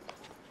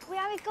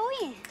 Where are we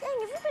going? Dang,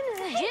 have you been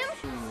to the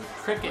gym?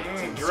 Cricket.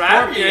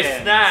 Grab your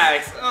Scorpions.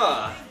 snacks.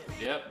 Ugh.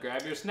 Yep,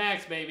 grab your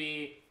snacks,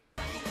 baby.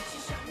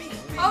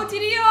 Oh,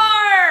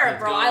 DDR! Let's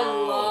Bro, go. I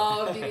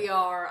love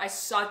DDR. I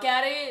suck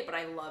at it, but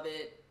I love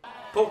it.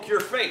 Poke your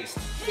face.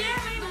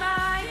 Can't read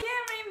mine,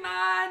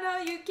 no,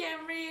 you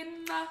can't read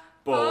my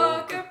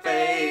Poker poker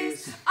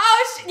face. face.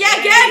 Oh, yeah, Yeah,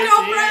 again, that's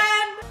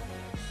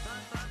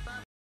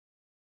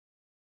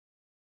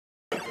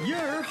girlfriend!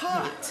 You're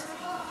hot.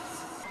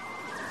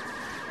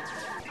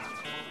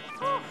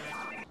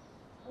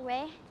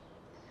 喂，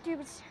对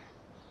不起，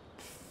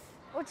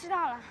我知道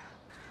了。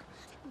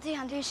The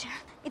audition,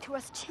 it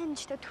was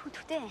changed to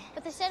today.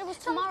 But they said it was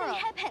Something tomorrow.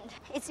 happened.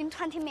 It's in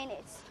 20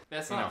 minutes.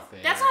 That's not fair.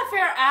 That's not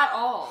fair at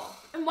all.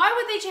 And why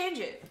would they change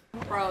it?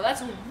 Bro,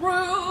 that's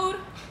rude.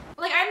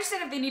 Like, I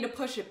understand if they need to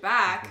push it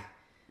back,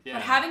 Yeah.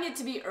 but having it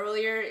to be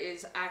earlier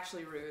is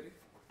actually rude.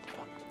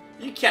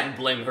 You can't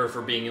blame her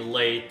for being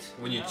late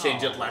when you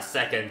change it last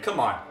second. Come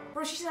on.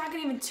 Bro, she's not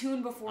gonna even tune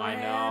I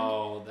beforehand.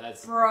 know.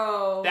 That's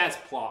Bro.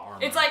 plot armor.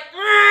 It's like,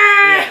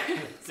 Yeah,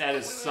 that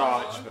is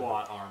such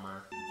plot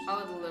armor. I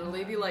would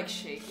literally be like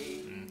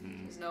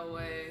shaking. There's no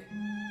way.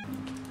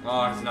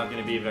 Oh, he's not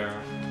gonna be there.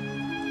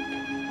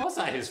 Well, it's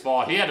not his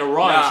fault. He had to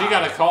run. Nah. She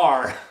got a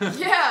car.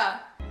 Yeah.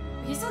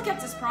 He still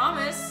kept his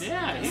promise.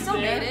 Yeah, he he's still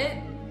there. made it.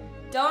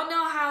 Don't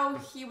know how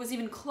he was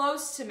even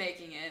close to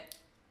making it.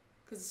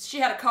 Because she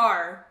had a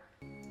car.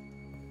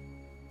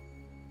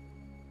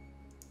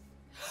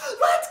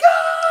 Let's go!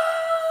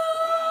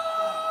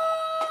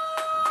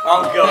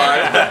 Oh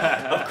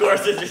god. Of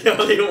course it's the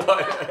only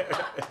one.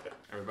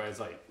 Everybody's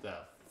like, the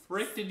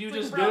frick did you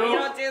just Bro, do? you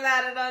don't do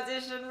that in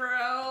audition,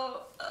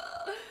 bro.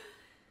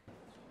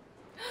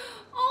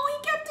 Oh,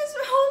 he kept his.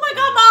 Oh my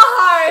god, my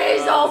heart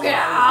is so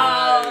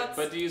good.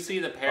 But do you see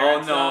the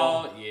parents? Oh,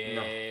 no. though?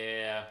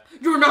 Yeah.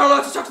 You're not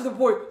allowed to talk to the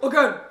boy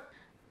again.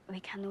 We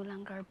can no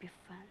longer be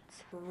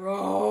friends.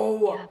 Bro.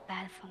 You're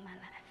bad for my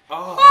life.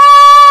 Oh.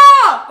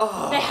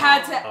 Ah! They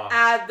had to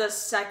add the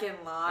second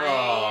line.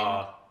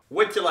 Oh.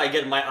 Wait till I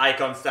get my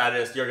icon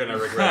status, you're gonna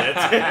regret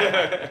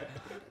it.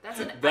 That's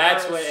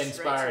arrow what straight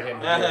inspired to him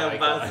to the be heart.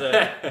 like That's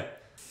that.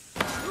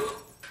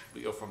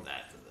 We go from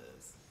that to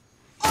this.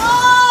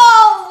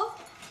 Oh!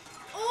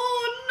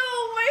 Oh no,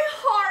 my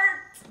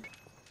heart!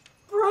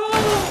 Bro!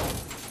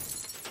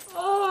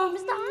 Oh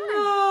Mr.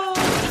 no!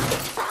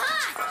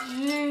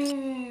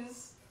 Jeez.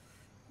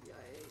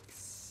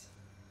 Yikes.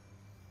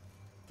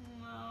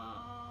 No.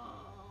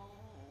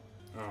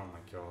 Oh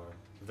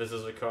This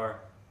is a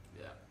car.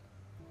 Yeah.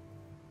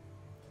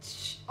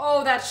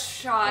 Oh, that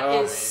shot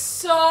is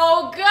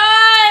so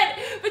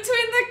good!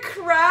 Between the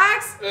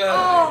cracks.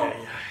 Oh.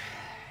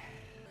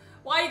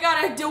 Why you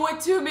gotta do it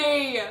to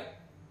me?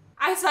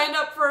 I signed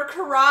up for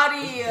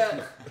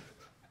karate,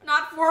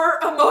 not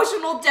for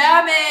emotional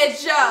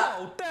damage.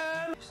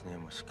 His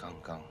name was Gang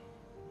Gang.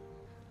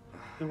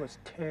 He was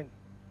 10.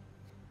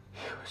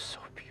 He was so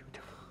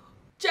beautiful.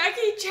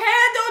 Jackie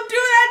Chan, don't do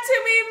that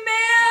to me,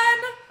 man!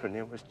 Her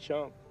name was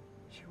Jump.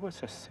 She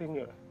was a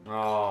singer.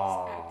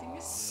 Oh. Acting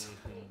is so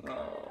good.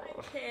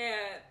 I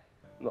can't.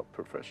 Not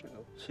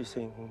professional. She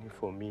sang only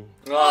for me.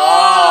 Oh!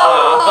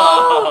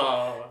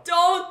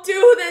 Don't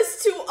do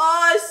this to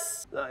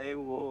us! I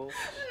will.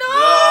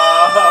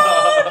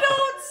 No!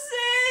 Don't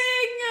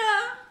sing!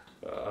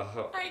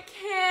 I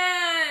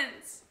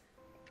can't.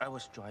 I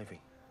was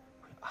driving.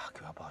 We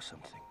argued about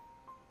something.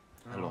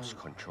 I lost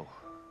control.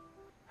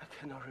 I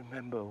cannot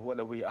remember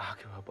what we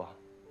argued about.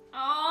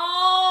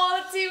 Oh,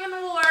 that's even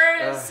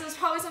worse. It was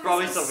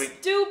probably something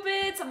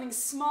stupid, something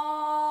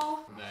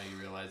small. Now you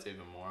realize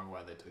even more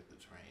why they took the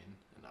train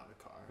and not a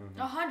car.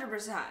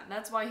 100%.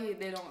 That's why he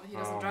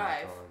doesn't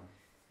drive.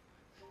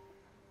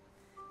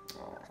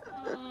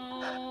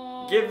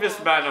 Give this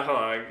man a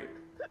hug.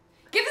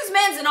 Give this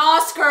man an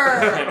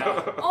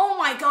Oscar! Oh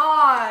my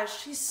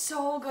gosh, he's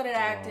so good at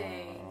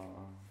acting.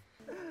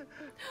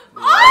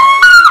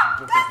 Oh,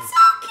 that's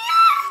so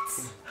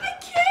cute! I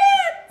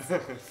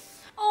can't!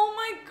 Oh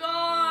my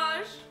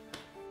gosh.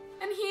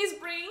 And he's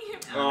bringing him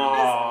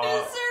out of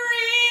his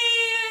misery.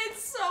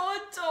 It's so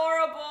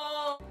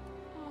adorable.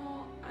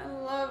 Oh, I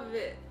love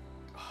it.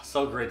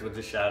 So great with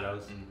the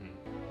shadows.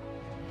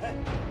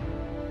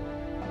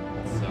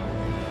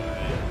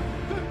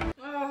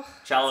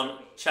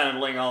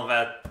 Channeling all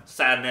that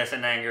sadness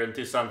and anger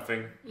into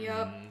something.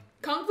 Yep.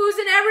 Kung Fu's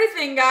in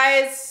everything,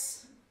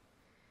 guys.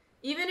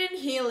 Even in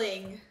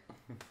healing.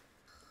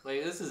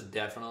 Like, this is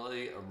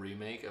definitely a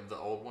remake of the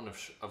old one,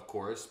 of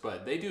course,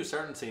 but they do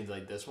certain scenes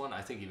like this one,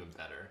 I think, even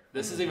better.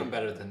 This is even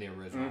better than the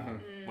original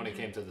when it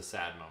came to the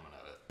sad moment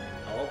of it.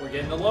 Oh, we're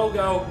getting the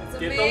logo.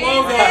 Get the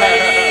logo.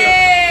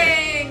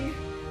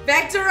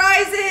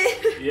 Vectorize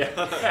it. Yeah.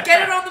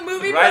 Get it on the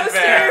movie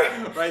poster.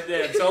 Right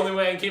there. It's the only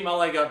way I can keep my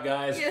leg up,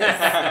 guys.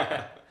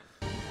 Yes.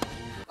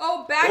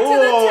 Oh, back to the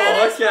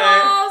tennis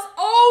balls.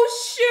 Oh,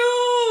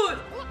 shoot.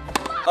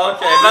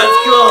 Okay, that's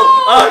cool.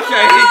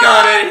 Okay,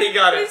 he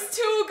got it. He's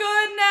too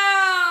good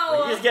now.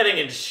 Well, he's getting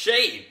in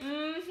shape.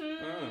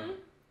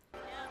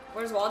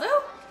 Where's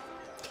Waldo?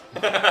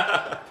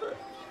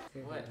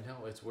 What?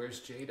 No, it's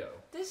where's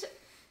Jado? This.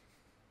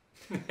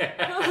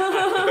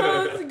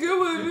 It's a good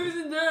one.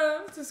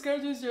 MoviesInDepth.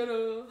 Subscribe to his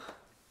channel.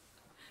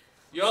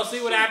 You all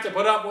see what I have to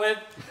put up with?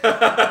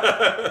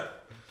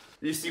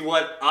 You see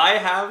what I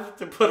have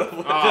to put up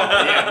with?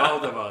 Oh, yeah,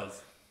 both of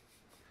us.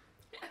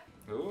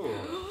 Ooh.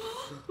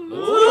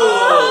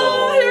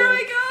 Oh, here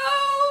we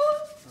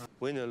go.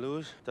 Win or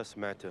lose, doesn't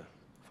matter.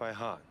 Fight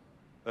hard.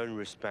 Earn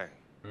respect.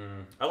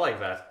 I like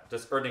that.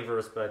 Just earning for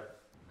respect.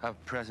 I have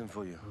a present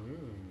for you.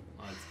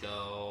 Let's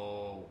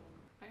go.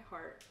 My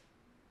heart.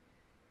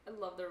 I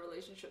love their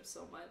relationship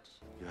so much.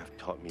 You have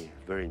taught me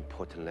a very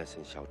important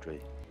lesson,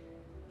 Xiaozhui.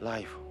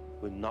 Life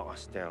will knock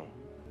us down,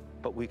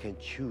 but we can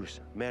choose,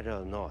 matter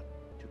or not,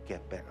 to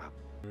get back up.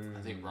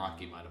 I think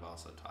Rocky might have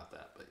also taught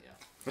that, but yeah.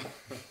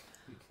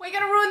 Why you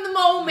gotta ruin the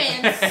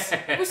moments?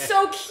 It was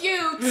so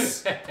cute.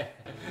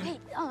 Hey,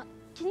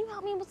 can you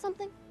help me with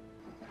something?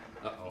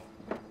 Uh-oh.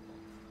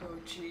 Oh,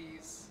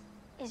 jeez.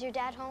 Is your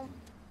dad home?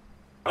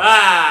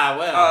 Ah,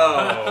 well.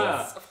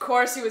 Oh. Of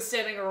course he was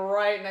standing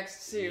right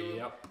next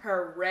to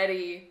her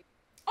ready.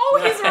 Oh,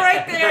 he's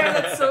right there.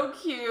 That's so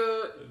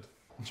cute.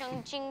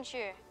 曾经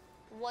是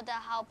我的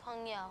好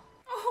朋友。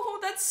 Oh,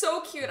 that's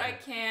so cute. I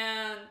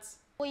can't.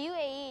 我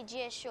愿意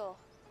接受，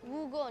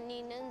如果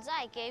你能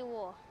再给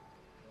我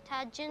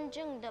他真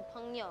正的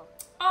朋友。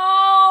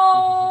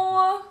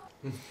 Oh.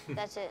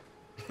 That's it.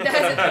 That's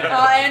it.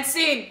 And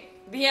scene.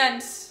 The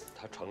end.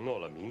 他承诺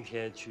了明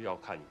天去要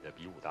看你的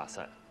比武大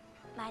赛。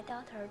 My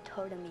daughter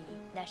told me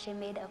that she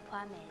made an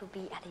appointment to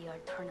be at your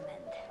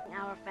tournament. In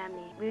our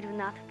family, we do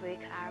not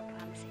break our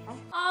promises.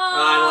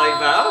 I like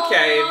that.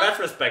 Okay, that's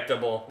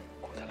respectable.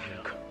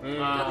 Good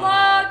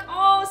luck.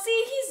 Oh,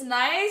 see, he's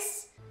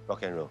nice.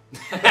 Rock and roll.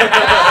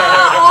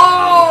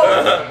 Oh.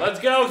 Let's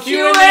go,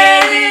 Q&A.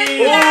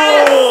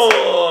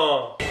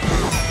 Oh.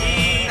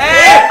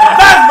 Hey,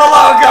 that's the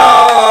logo.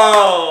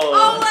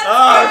 Oh, let's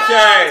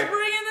okay. Let's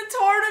bring in the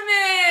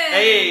tournament.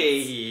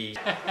 Hey.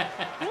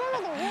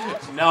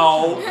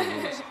 No.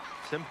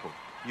 Simple.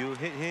 You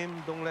hit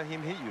him, don't let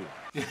him hit you.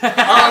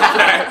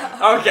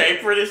 Okay,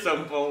 pretty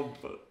simple.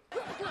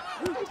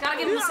 Gotta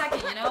give him a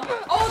second, you know?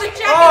 Oh, the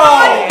jacket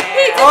on!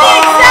 He did the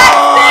exact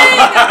thing!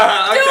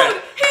 Dude,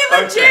 he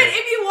legit,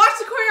 if you watch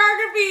the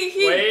choreography,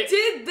 he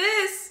did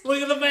this.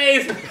 Look at the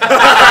face. Of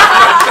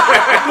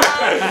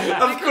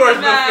course,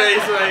 the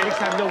face ring. Next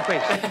time, no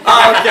face.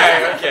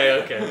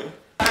 Okay.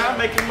 I'm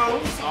making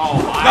moves. Oh,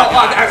 my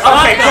God.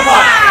 Okay, come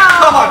on.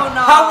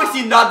 No. How is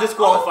he not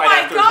disqualified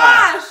after that? Oh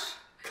my gosh!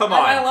 Come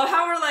on. I love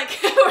how we're like,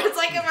 it's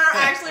like if we're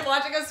actually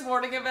watching a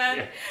sporting event.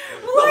 Yeah.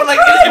 We're like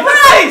in the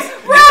face!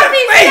 Ref,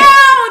 he's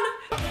down!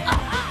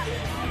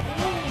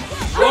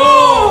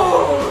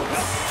 Oh!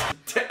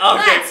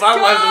 Okay, that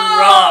wasn't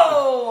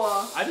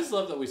rough. I just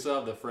love that we still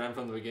have the friend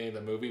from the beginning of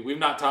the movie. We've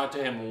not talked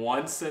to him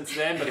once since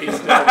then, but he's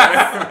still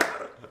there.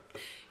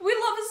 We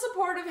love the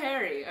support of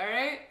Harry,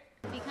 alright?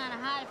 It'd be kind of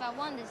hot if I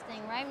won this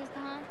thing, right, Mr.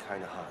 Hunt?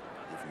 Kind of hot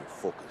if you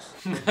focus.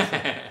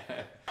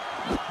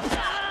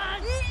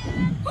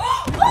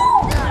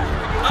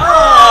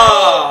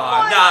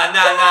 Oh! Nah,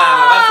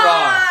 that's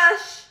wrong.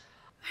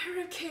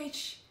 My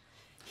ribcage.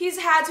 He's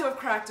had to have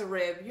cracked a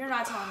rib. You're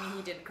not telling me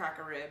he didn't crack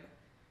a rib.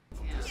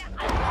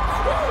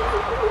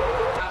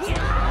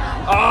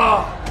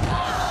 Oh!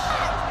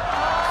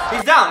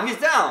 He's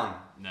down.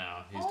 No,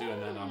 he's doing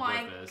that on purpose. Oh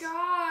my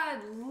god,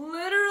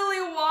 literally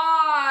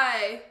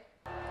why?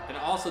 And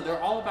also, they're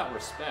all about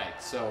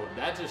respect, so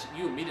that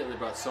you immediately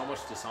brought so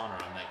much dishonor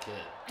on that kid.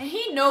 And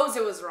he knows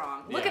it was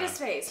wrong. Look at Yeah. his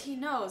face. He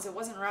knows it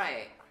wasn't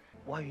right.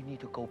 Why you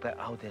need to go back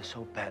out there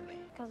so badly?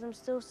 Because I'm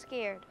still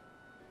scared.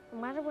 No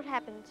matter what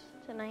happens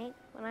tonight,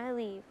 when I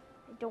leave,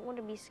 I don't want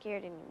to be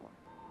scared anymore.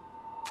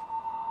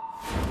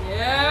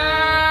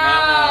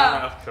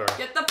 Yeah! Of course.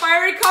 Get the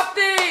fiery cup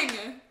thing!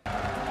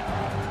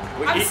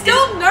 Wait, I'm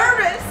still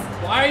nervous!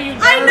 Why are you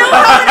nervous? I know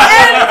how it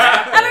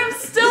ends! And I'm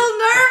still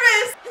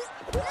nervous!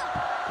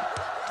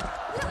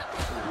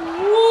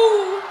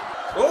 Woo!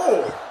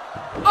 Oh!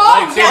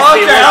 Oh,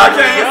 yes!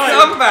 Okay,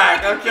 come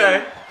back,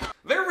 okay.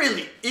 They're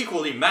really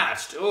equally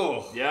matched,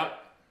 oh. Yep.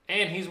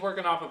 And he's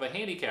working off of a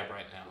handicap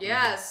right now.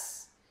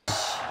 Yes.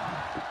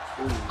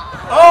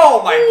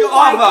 Oh my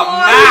god, the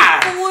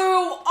mat! He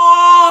flew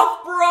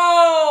off,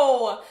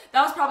 bro!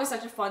 That was probably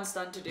such a fun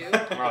stunt to do.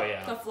 Oh,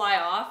 yeah. To fly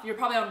off. You're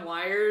probably on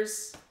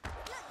wires.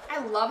 I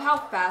love how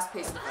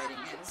fast-paced the fighting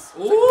is. It's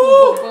Ooh! like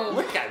boom, boom, boom.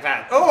 Look at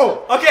that.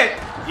 Oh, okay.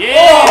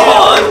 Yeah!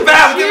 Oh, it's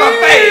bad in my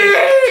face!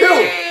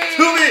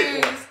 Two me!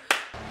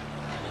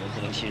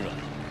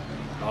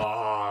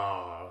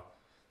 Oh,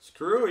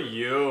 screw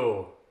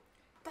you.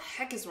 What the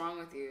heck is wrong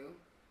with you?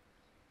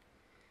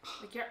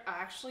 Like, you're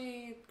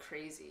actually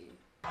crazy.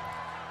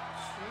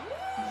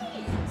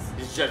 Jeez.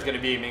 He's just gonna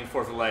be aiming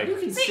for the leg. You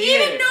can See, see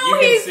even it. though You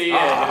he's, can see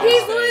it.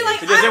 he's literally like,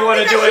 He doesn't I don't wanna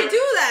think do I it. should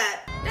do that.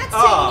 That's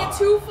Oh. taking it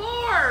too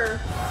far.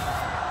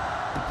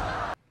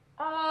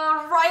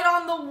 Oh, right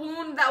on the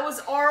wound that was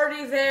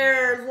already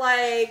there.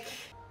 Like,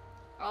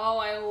 oh,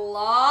 I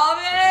love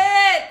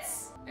it.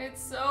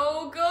 It's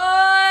so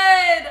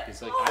good.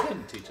 He's like, I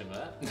didn't teach him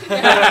that.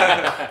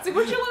 Yeah. It's like,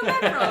 where'd you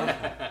learn that from?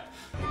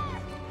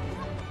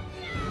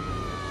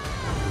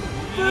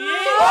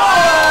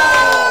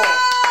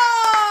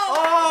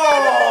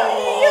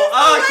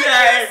 Oh,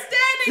 okay.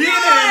 He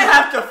didn't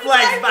have to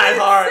flex that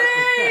hard.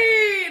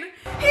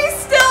 He's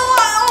still,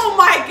 oh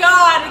my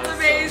god, it's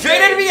amazing.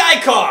 Jaden the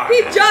icon.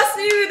 He just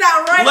needed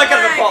that right Look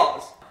at leg. the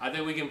balls. I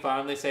think we can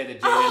finally say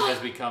that Jaden has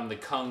become the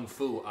Kung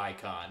Fu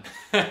icon.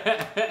 Look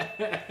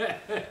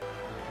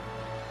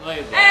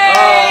at that.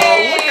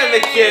 Oh, look at the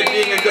kid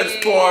being a good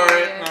sport.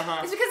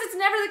 It's because it's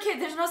never the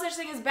kid. There's no such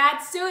thing as bad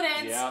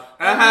students. Yep.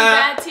 Only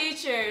bad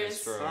teachers.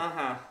 That's true.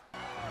 Oh,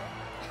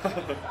 Oh,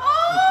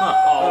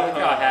 look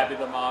how happy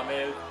the mom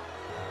is.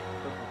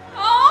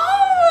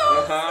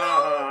 oh, so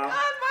God, my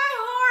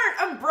heart.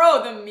 And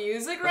bro, the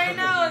music right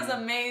now is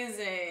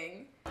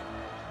amazing.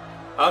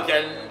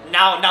 Okay,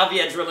 now the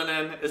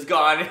adrenaline is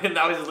gone, and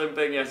now he's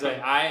limping. He's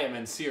like, I am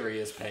in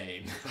serious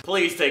pain.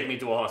 Please take me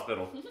to a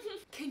hospital.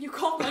 Can you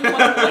call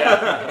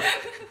 911?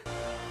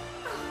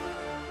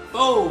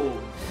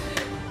 Boom!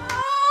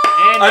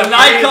 Oh, And An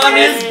icon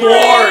is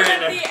born! at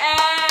the end.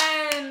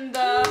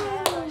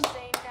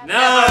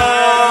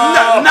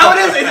 No, it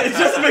isn't. It's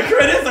just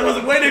McCritis. I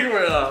was waiting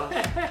for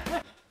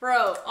it.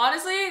 Bro,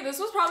 honestly, this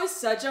was probably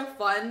such a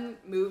fun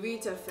movie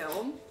to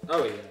film.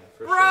 Oh yeah,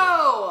 for Bro!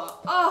 sure.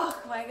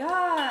 Oh my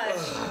gosh.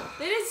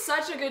 They did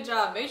such a good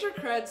job. Major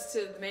creds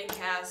to the main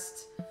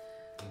cast,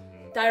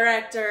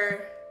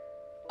 director.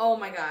 Oh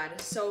my god,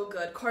 so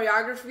good.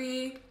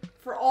 Choreography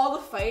for all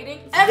the fighting.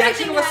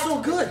 Everything was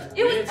so good.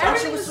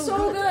 Everything was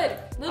so good.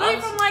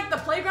 Literally from like the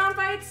playground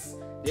fights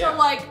to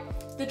like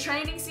the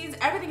training scenes,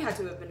 everything had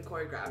to have been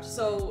choreographed.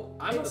 So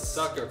I'm a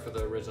sucker for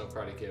the original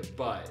Karate Kid,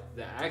 but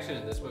the action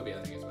in this movie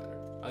I think is better.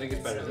 I think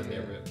it's better than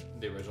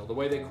the original. The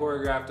way they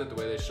choreographed it, the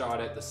way they shot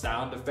it, the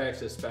sound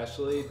effects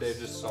especially, they're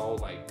just so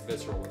like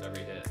visceral with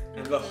every hit.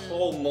 And the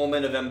whole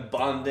moment of them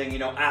bonding, you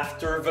know,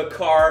 after the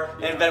car,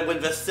 and then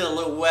with the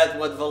silhouette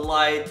with the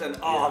light, and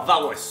that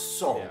was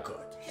so good.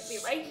 hit me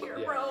right here,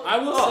 Yeah. bro. I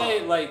will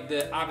say, like,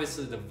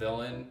 obviously the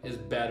villain is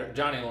better.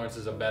 Johnny Lawrence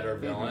is a better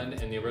villain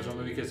in the original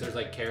movie because there's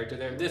like character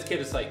there. This kid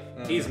is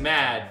like, he's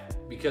mad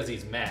because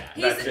he's mad.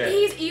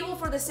 He's evil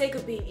for the sake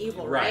of being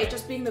evil, right? Right.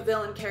 Just being the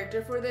villain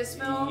character for this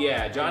film.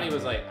 Yeah, Johnny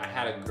was like, I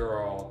had a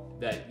girl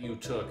that you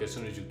took as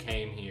soon as you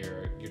came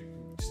here. You're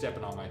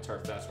stepping on my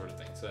turf, that sort of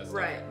thing. So that's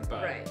Right,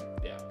 but, right.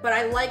 Yeah. But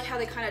I like how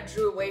they kind of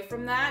drew away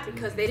from that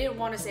because they didn't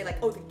want to say like,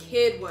 oh, the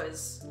kid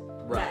was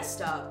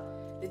messed up.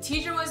 The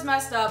teacher was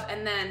messed up,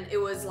 and then it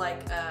was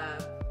like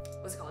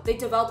what's it called? They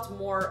developed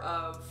more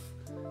of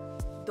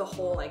the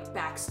whole like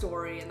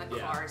backstory and the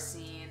car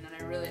scene, and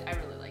I really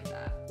like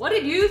that. What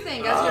did you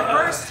think as your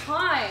first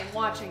time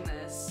watching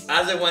this?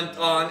 As I went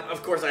on,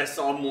 of course, I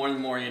saw more and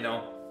more, you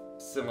know,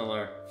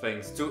 similar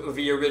things to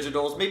the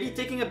originals. Maybe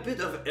taking a bit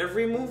of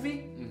every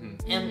movie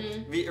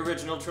in the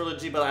original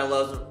trilogy, but I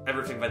love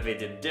everything that they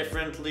did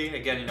differently.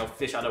 Again, you know,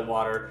 fish out of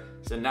water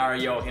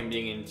scenario, him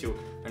being into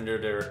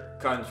another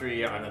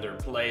country, another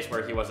place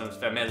where he wasn't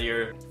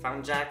familiar.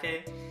 Found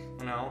Jackie,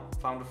 you know,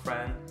 found a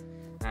friend.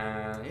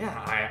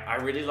 Yeah, I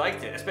really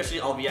liked it,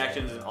 especially all the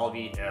actions and all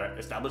the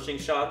establishing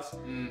shots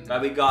that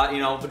we got. You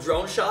know, the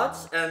drone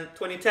shots, and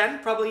 2010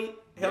 probably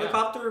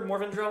helicopter more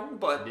than drone,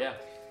 but yeah,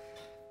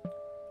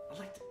 I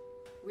liked it.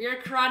 We are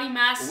karate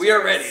masters. We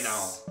are ready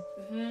now.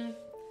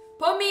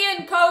 Put me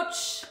in,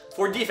 coach.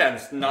 For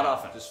defense, not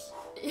offense.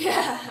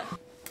 Yeah.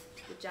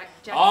 Jack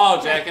jacket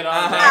on, jack it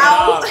on.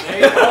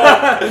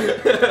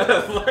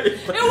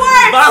 It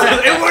works!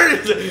 It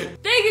works!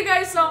 Thank you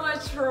guys so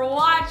much for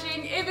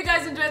watching. If you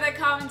guys enjoyed that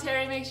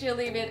commentary, make sure you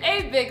leave it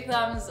a big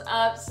thumbs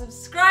up.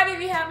 Subscribe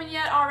if you haven't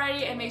yet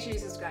already, and make sure you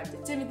subscribe to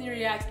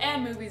TimotheeReacts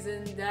and Movies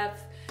in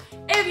Depth.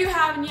 If you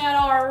haven't yet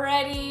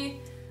already,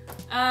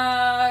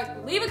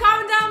 leave a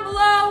comment down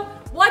below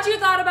what you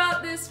thought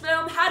about this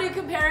film, how do you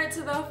compare it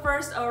to the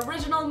first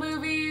original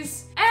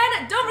movies,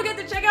 and don't forget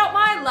to check out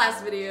my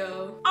last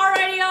video.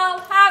 Alrighty y'all,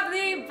 have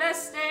the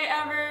best day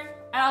ever,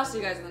 and I'll see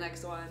you guys in the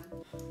next one.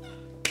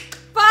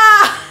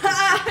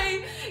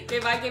 Bye! Okay,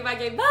 bye, okay, bye,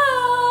 okay,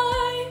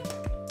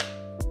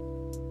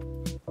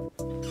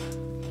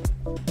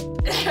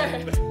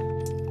 bye!